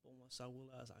 Mm-hmm. But once I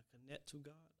realize I connect to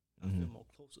God, Mm-hmm. I feel more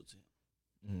closer to Him.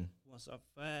 Mm-hmm. Once I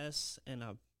fast and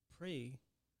I pray,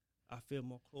 I feel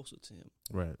more closer to Him.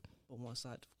 Right. But once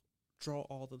I draw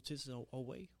all the attention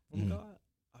away from Mhm. God,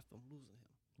 I feel I'm losing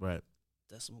Him. Right.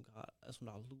 That's when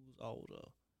I lose all the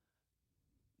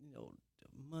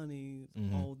money,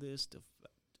 Mhm. all this,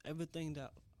 everything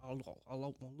that I'm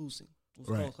losing.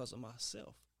 Right. Because of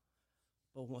myself.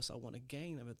 But once I want to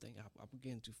gain everything, I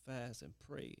begin to fast and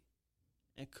pray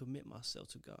and commit myself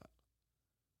to God.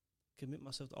 Commit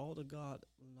myself to all the God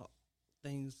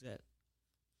things that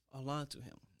align to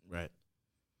Him. Right.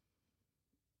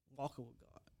 Walking with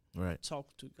God. Right.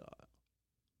 Talking to God.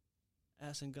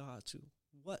 Asking God to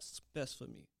what's best for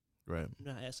me. Right. I'm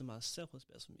not asking myself what's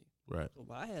best for me. Right. So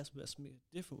what I ask best for me is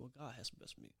different what God has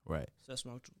best for me. Right. So that's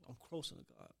when I'm closer to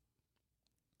God.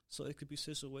 So it could be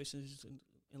situations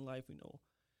in life,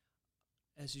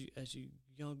 as you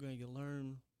younger and you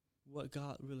learn what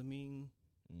God really means,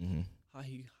 Mm-hmm.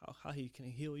 how he can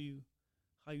heal you,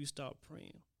 how you start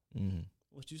praying. Mm-hmm.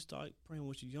 Once you start praying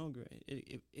when you're younger,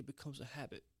 it becomes a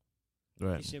habit.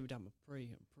 Right. Each and every time I pray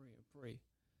and pray and pray.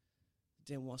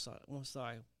 Then once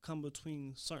I come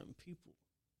between certain people,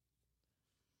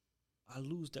 I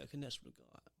lose that connection with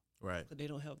God. Right. Because they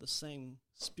don't have the same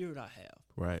spirit I have.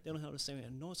 Right. They don't have the same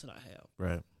anointing I have.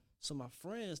 Right. So my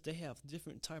friends, they have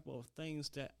different type of things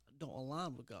that don't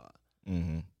align with God.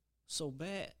 Mm-hmm. So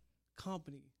bad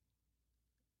company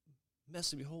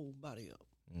messes your whole body up.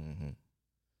 Mm-hmm.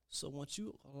 So once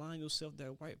you align yourself with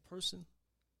that right person,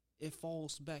 it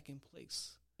falls back in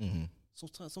place. Mm-hmm.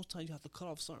 Sometimes you have to cut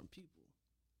off certain people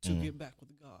to Mhm. get back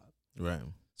with God. Right.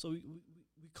 So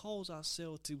we cause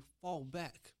ourselves to fall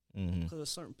back Mm-hmm. because of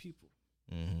certain people.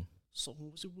 Mm-hmm. So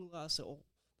once you realize,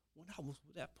 when I was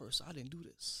with that person, I didn't do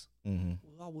this. Mm-hmm.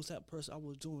 When I was that person, I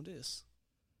was doing this.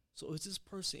 So is this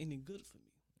person any good for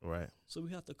me? Right. So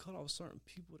we have to cut off certain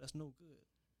people that's no good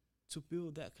to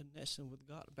build that connection with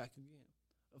God back again.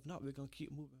 If not, we're gonna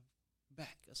keep moving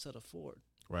back instead of forward.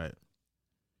 Right.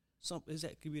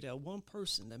 That could be that one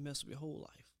person that messed up your whole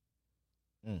life.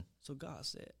 Mm. So God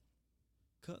said,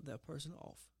 cut that person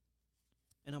off,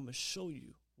 and I'm gonna show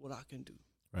you what I can do.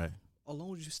 Right. As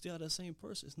long as you still that same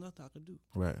person, it's nothing I can do.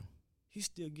 Right. He's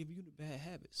still giving you the bad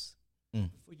habits.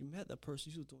 Mm. Before you met that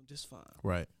person, you was doing just fine.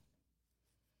 Right.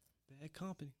 Bad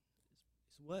company.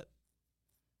 It's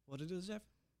what it is, Jeff.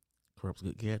 Corrupts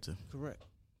good character. Correct.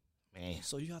 Man.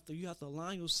 So you have to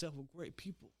align yourself with great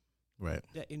people Right.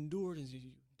 that endures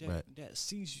you, that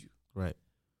sees you. Right.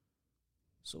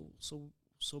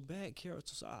 So bad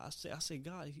character. So I say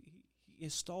God, he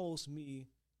installs me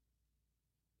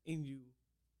in you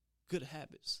good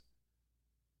habits.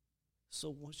 So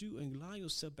once you align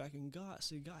yourself back in God,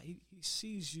 say God, he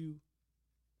sees you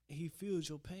and he feels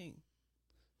your pain.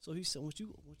 So he said, once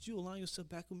you align yourself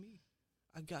back with me,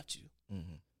 I got you.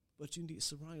 Mm-hmm. But you need to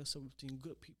surround yourself with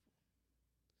good people.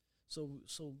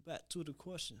 So back to the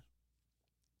question.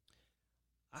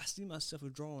 I see myself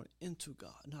drawn into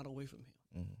God, not away from Him.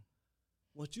 Mm-hmm.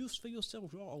 Once you feel yourself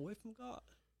drawn away from God,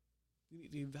 you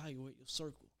need to evaluate your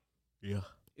circle. Yeah.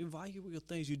 Evaluate the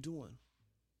things you're doing.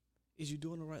 Is you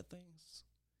doing the right things?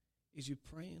 Is you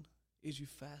praying? Is you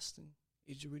fasting?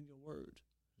 Is you reading your word?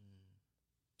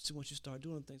 See, once you start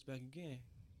doing things back again,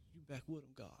 you back with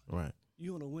them, God. Right.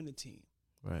 You on a winning team.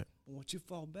 Right. But once you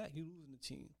fall back, you losing the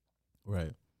team.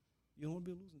 Right. You don't want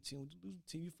to be a losing team. When you losing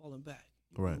team, you falling back.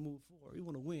 You Right. want to move forward. You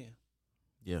want to win.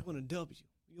 Yeah. You want a W.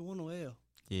 You don't want no L.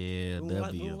 Yeah. Don't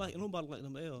W. like nobody like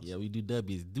them L's. Yeah, we do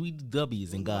W's. Do we do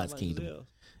W's in Nobody God's like kingdom? them L's.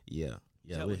 Yeah.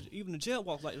 Yeah. Even the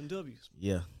jailwalks like them W's.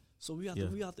 Yeah. So we have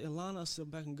to align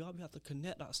ourselves back in God. We have to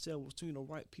connect ourselves between the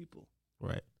right people.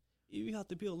 Right. You have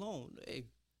to be alone. Hey,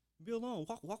 be alone.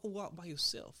 Walk a walk by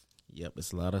yourself. Yep.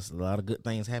 It's a lot of good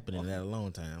things happening in that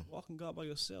alone time. Walking God by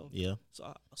yourself. Yeah.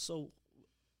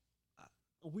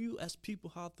 We as people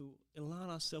have to align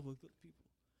ourselves with good people.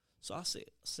 So I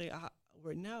say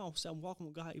right now, I'm walking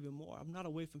with God even more. I'm not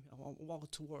away from Him. I'm walking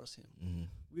towards Him. Mm-hmm.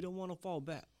 We don't want to fall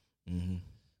back. Mm-hmm.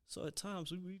 So at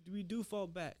times we do fall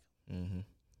back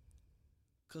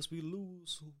because we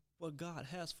lose what God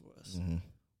has for us. Mm-hmm.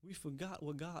 We forgot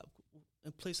what God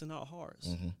placed in our hearts.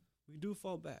 Mm-hmm. We do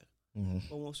fall back. Mm-hmm.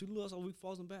 But once we lose, we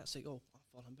falling back. Say, oh, I'm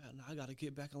falling back. Now I got to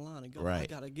get back in line. And go. Right. I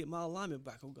got to get my alignment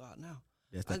back, oh God, now.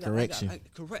 That's the correction.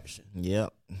 Correction.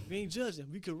 Yep. We ain't judging.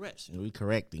 We correction. We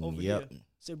correcting. Over Yep. here.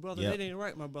 Say, brother, Yep. that ain't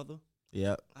right, my brother.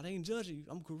 Yep. I ain't judging you.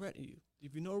 I'm correcting you.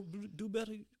 If you know do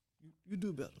better, you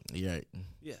do better. Yeah.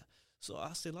 Yeah. So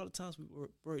I say a lot of times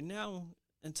right now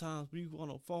in times we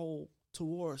want to fall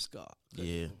towards God.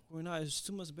 Yeah. Right now there's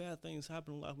too much bad things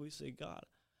happening in life. We say, God,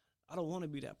 I don't want to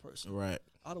be that person. Right.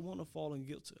 I don't want to fall in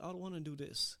guilt. I don't want to do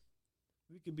this.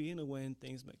 We could be in a way and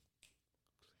things make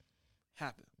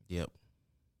happen. Yep.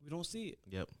 We don't see it.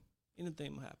 Yep.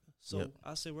 Anything might happen. So Yep.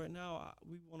 I say right now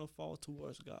we want to fall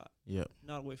towards God. Yep.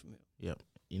 Not away from Him. Yep.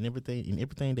 In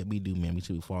everything that we do, man, we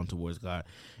should be falling towards God.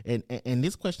 And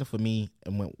this question for me,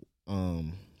 and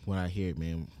when I hear it,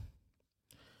 man,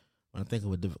 when I think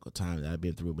of a difficult time that I've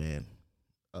been through, man,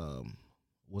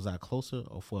 was I closer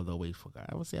or further away from God?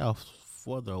 I would say I was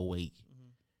further away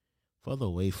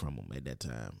from Him at that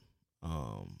time.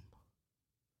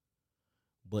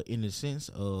 But in the sense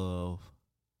of,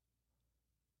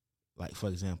 like, for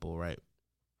example, right?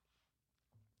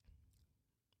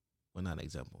 Well, not an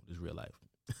example, just real life.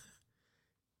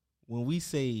 When we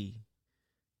say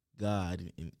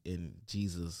God and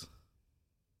Jesus,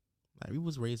 like, we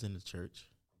was raised in the church,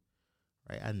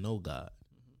 right? I know God,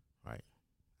 right?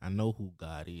 I know who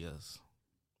God is.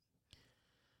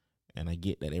 And I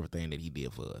get that everything that He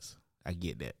did for us. I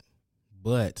get that.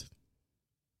 But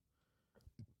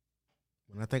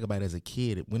when I think about it as a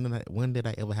kid, when did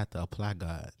I ever have to apply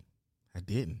God? I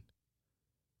didn't.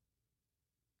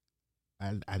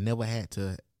 I never had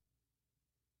to.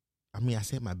 I mean, I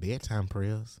said my bedtime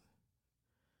prayers,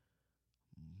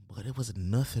 but it was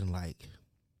nothing like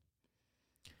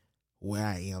where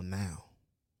I am now.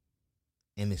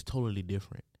 And it's totally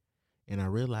different. And I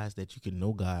realized that you can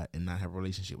know God and not have a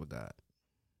relationship with God.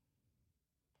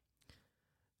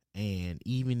 And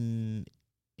even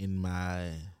in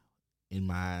my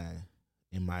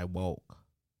walk,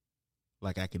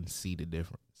 like, I can see the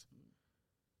difference.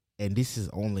 And this has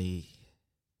only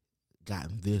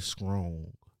gotten this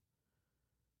strong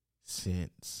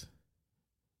since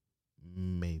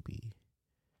maybe,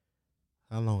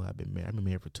 how long I've been married? I've been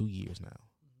married for 2 years now.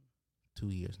 2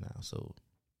 years now. So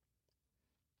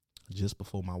just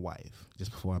before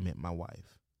I met my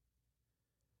wife.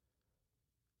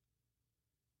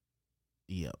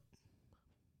 Yep.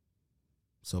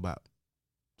 So about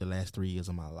the last 3 years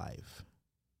of my life,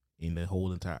 in the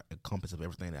whole entire compass of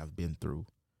everything that I've been through,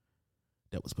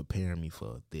 that was preparing me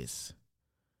for this.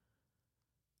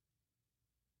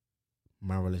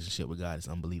 My relationship with God is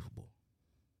unbelievable.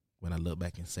 When I look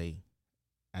back and say,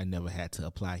 I never had to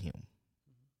apply Him.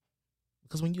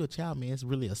 Because when you're a child, man, it's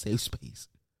really a safe space.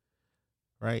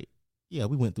 Right? Yeah,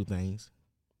 we went through things.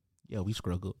 Yeah, we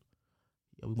struggled.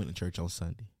 Yeah, we went to church on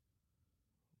Sunday.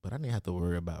 But I didn't have to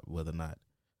worry about whether or not,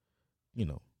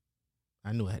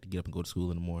 I knew I had to get up and go to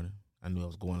school in the morning. I knew I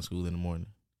was going to school in the morning.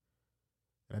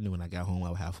 I knew when I got home I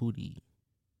would have food to eat.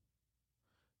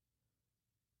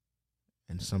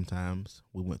 And sometimes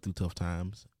we went through tough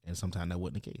times, and sometimes that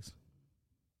wasn't the case.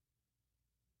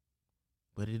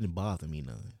 But it didn't bother me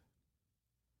none.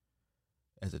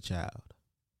 As a child,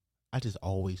 I just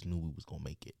always knew we was going to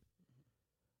make it.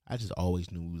 I just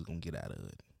always knew we was going to get out of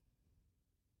it.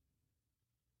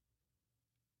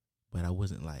 But I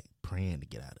wasn't, like, praying to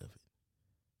get out of it.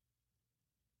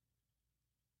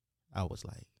 I was,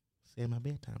 like, saying my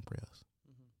bedtime prayers.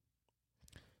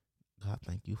 God,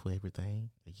 thank you for everything.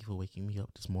 Thank you for waking me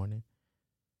up this morning.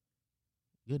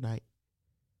 Good night.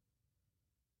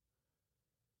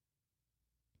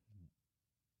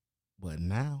 But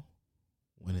now,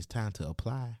 when it's time to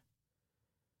apply,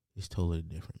 it's totally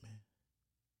different, man.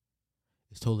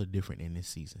 It's totally different in this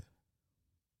season.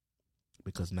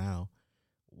 Because now,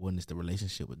 when it's the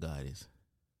relationship with God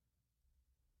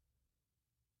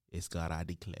it's God, I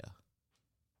declare.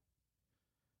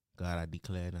 God, I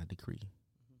declare and I decree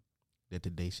that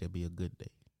today shall be a good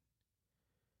day.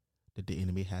 That the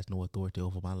enemy has no authority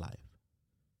over my life.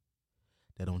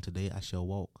 That on today I shall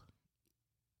walk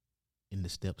in the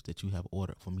steps that you have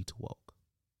ordered for me to walk.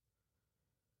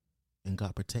 And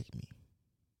God, protect me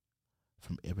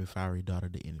from every fiery dart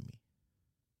of the enemy.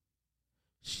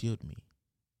 Shield me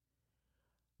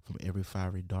from every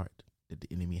fiery dart that the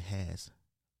enemy has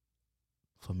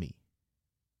for me.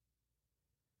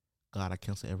 God, I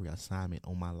cancel every assignment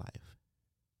on my life.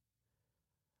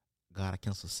 God, I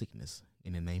cancel sickness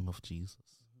in the name of Jesus.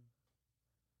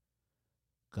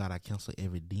 God, I cancel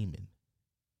every demon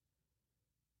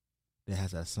that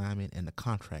has an assignment and a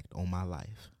contract on my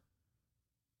life.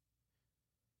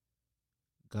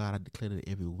 God, I declare that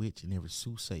every witch and every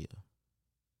soothsayer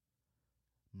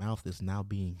mouth is now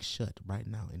being shut right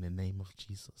now in the name of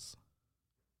Jesus.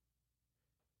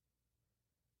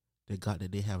 That God,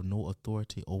 that they have no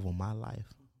authority over my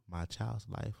life, my child's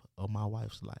life, or my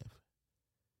wife's life.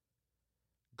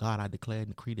 God, I declare and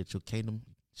decree that your kingdom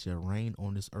shall reign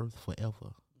on this earth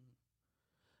forever.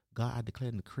 God, I declare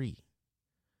and decree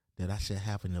that I shall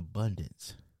have an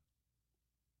abundance.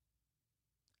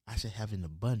 I shall have an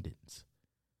abundance.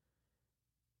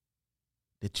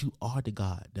 That you are the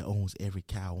God that owns every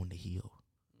cow on the hill.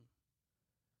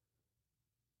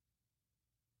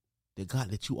 That God,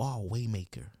 that you are a way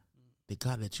maker. That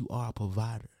God, that you are a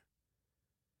provider.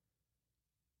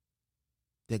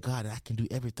 That God, that I can do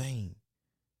everything.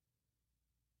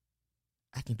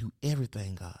 I can do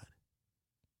everything, God,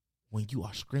 when you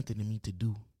are strengthening me to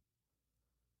do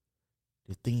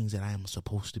the things that I am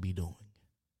supposed to be doing.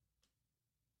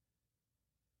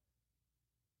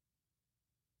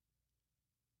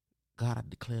 God, I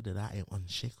declare that I am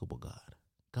unshakable, God.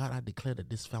 God, I declare that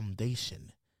this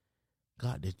foundation,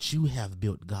 God, that you have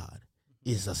built, God,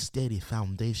 is a steady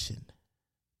foundation.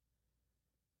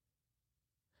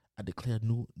 I declare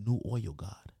new oil,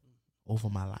 God, over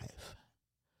my life.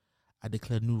 I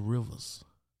declare new rivers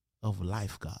of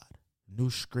life, God. New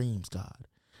streams, God.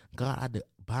 God, I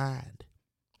bind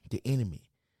the enemy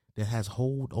that has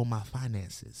hold on my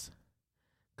finances.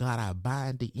 God, I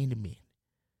bind the enemy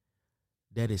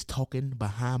that is talking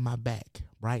behind my back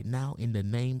right now in the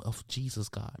name of Jesus,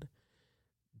 God.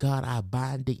 God, I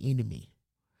bind the enemy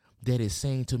that is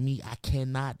saying to me, I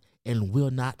cannot and will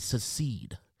not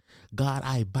succeed. God,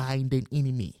 I bind an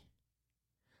enemy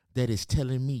that is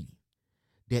telling me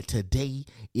that today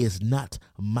is not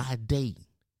my day.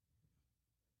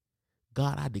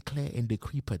 God, I declare and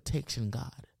decree protection,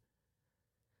 God.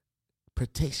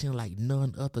 Protection like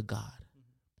none other, God.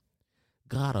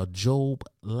 God, a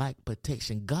Job-like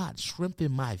protection. God,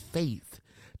 strengthen my faith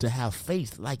to have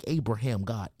faith like Abraham,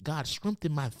 God. God,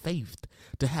 strengthen my faith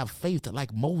to have faith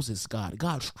like Moses, God.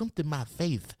 God, strengthen my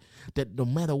faith that no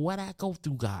matter what I go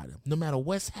through, God, no matter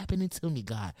what's happening to me,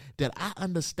 God, that I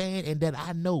understand and that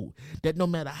I know that no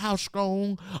matter how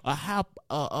strong or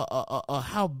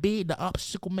how big the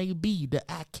obstacle may be, that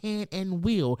I can and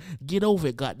will get over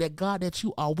it, God. That God, that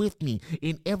you are with me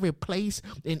in every place,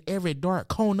 in every dark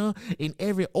corner, in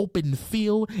every open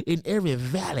field, in every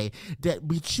valley, that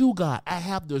with you, God, I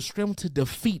have the strength to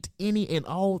defeat any and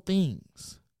all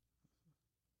things.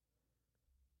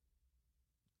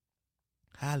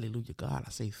 Hallelujah, God. I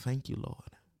say thank you,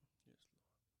 Lord.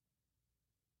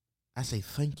 I say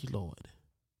thank you, Lord,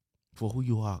 for who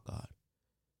you are, God.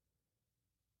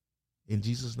 In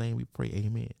Jesus' name we pray,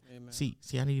 amen. Amen. See,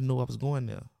 I didn't even know I was going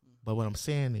there. But what I'm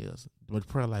saying is, when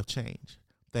prayer life change,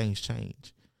 things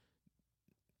change.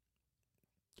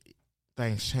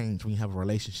 Things change when you have a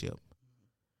relationship.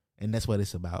 And that's what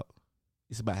it's about.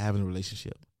 It's about having a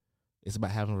relationship. It's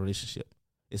about having a relationship.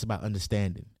 It's about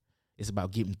understanding. It's about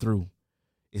getting through.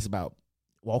 It's about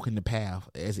walking the path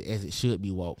as it should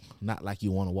be walked, not like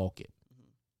you want to walk it.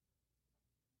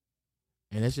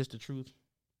 And that's just the truth.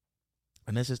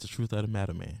 And that's just the truth of the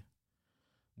matter, man.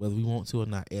 Whether we want to or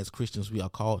not, as Christians, we are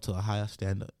called to a higher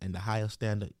standard, and the higher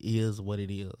standard is what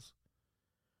it is.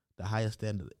 The higher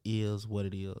standard is what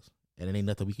it is, and it ain't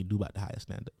nothing we can do about the higher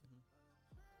standard.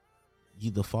 You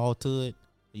either fall to it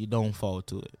or you don't fall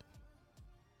to it.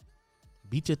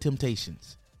 Beat your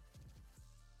temptations.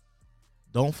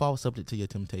 Don't fall subject to your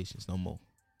temptations no more.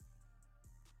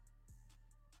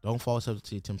 Don't fall subject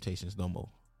to your temptations no more.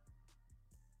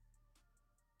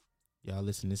 Y'all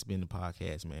listen, this has been the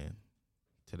podcast, man.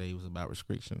 Today was about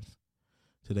restrictions.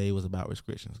 Today was about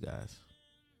restrictions, guys.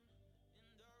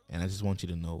 And I just want you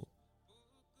to know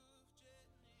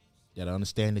gotta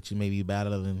understand that you may be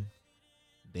battling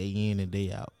day in and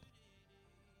day out.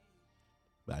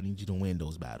 But I need you to win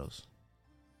those battles.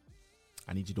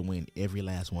 I need you to win every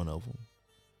last one of them.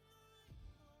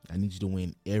 I need you to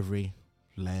win every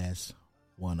last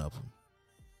one of them.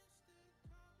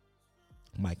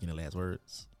 Mike, any last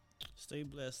words? Stay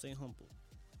blessed, stay humble,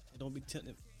 and don't be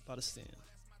tempted by the sin.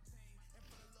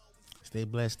 Stay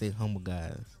blessed, stay humble,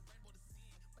 guys.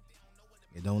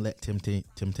 And don't let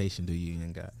temptation do you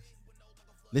in, guys.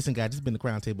 Listen, guys, this has been the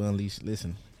Crown Table Unleashed.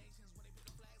 Listen,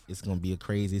 it's going to be a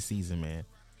crazy season, man.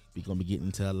 We're going to be getting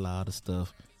into a lot of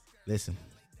stuff. Listen,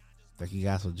 thank you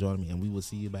guys for joining me, and we will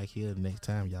see you back here next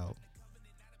time, y'all.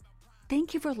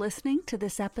 Thank you for listening to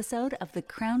this episode of the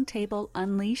Crown Table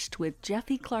Unleashed with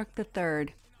Jeffy Clark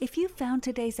III. If you found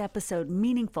today's episode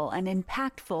meaningful and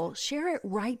impactful, share it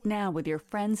right now with your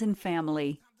friends and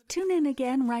family. Tune in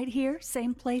again right here,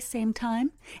 same place, same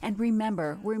time. And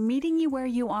remember, we're meeting you where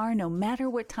you are no matter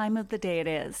what time of the day it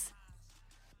is.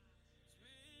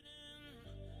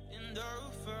 In the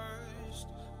first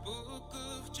book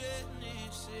of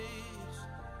Genesis,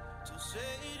 to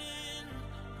Satan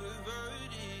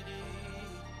perverted it.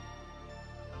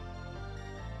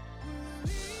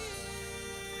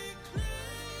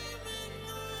 Reclaiming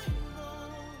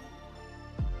rainbow,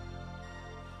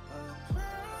 a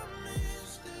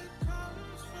promise that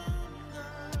comes from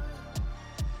God.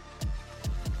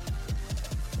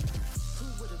 Who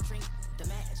would have dreamed,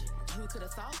 imagined? Who could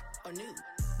have thought or knew?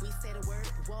 We say the word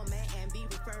woman and be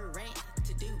referring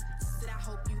to dudes. Said I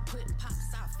hope you putting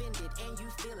pops offended and you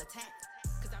feel attacked.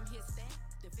 Cause I'm here to stand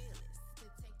the village.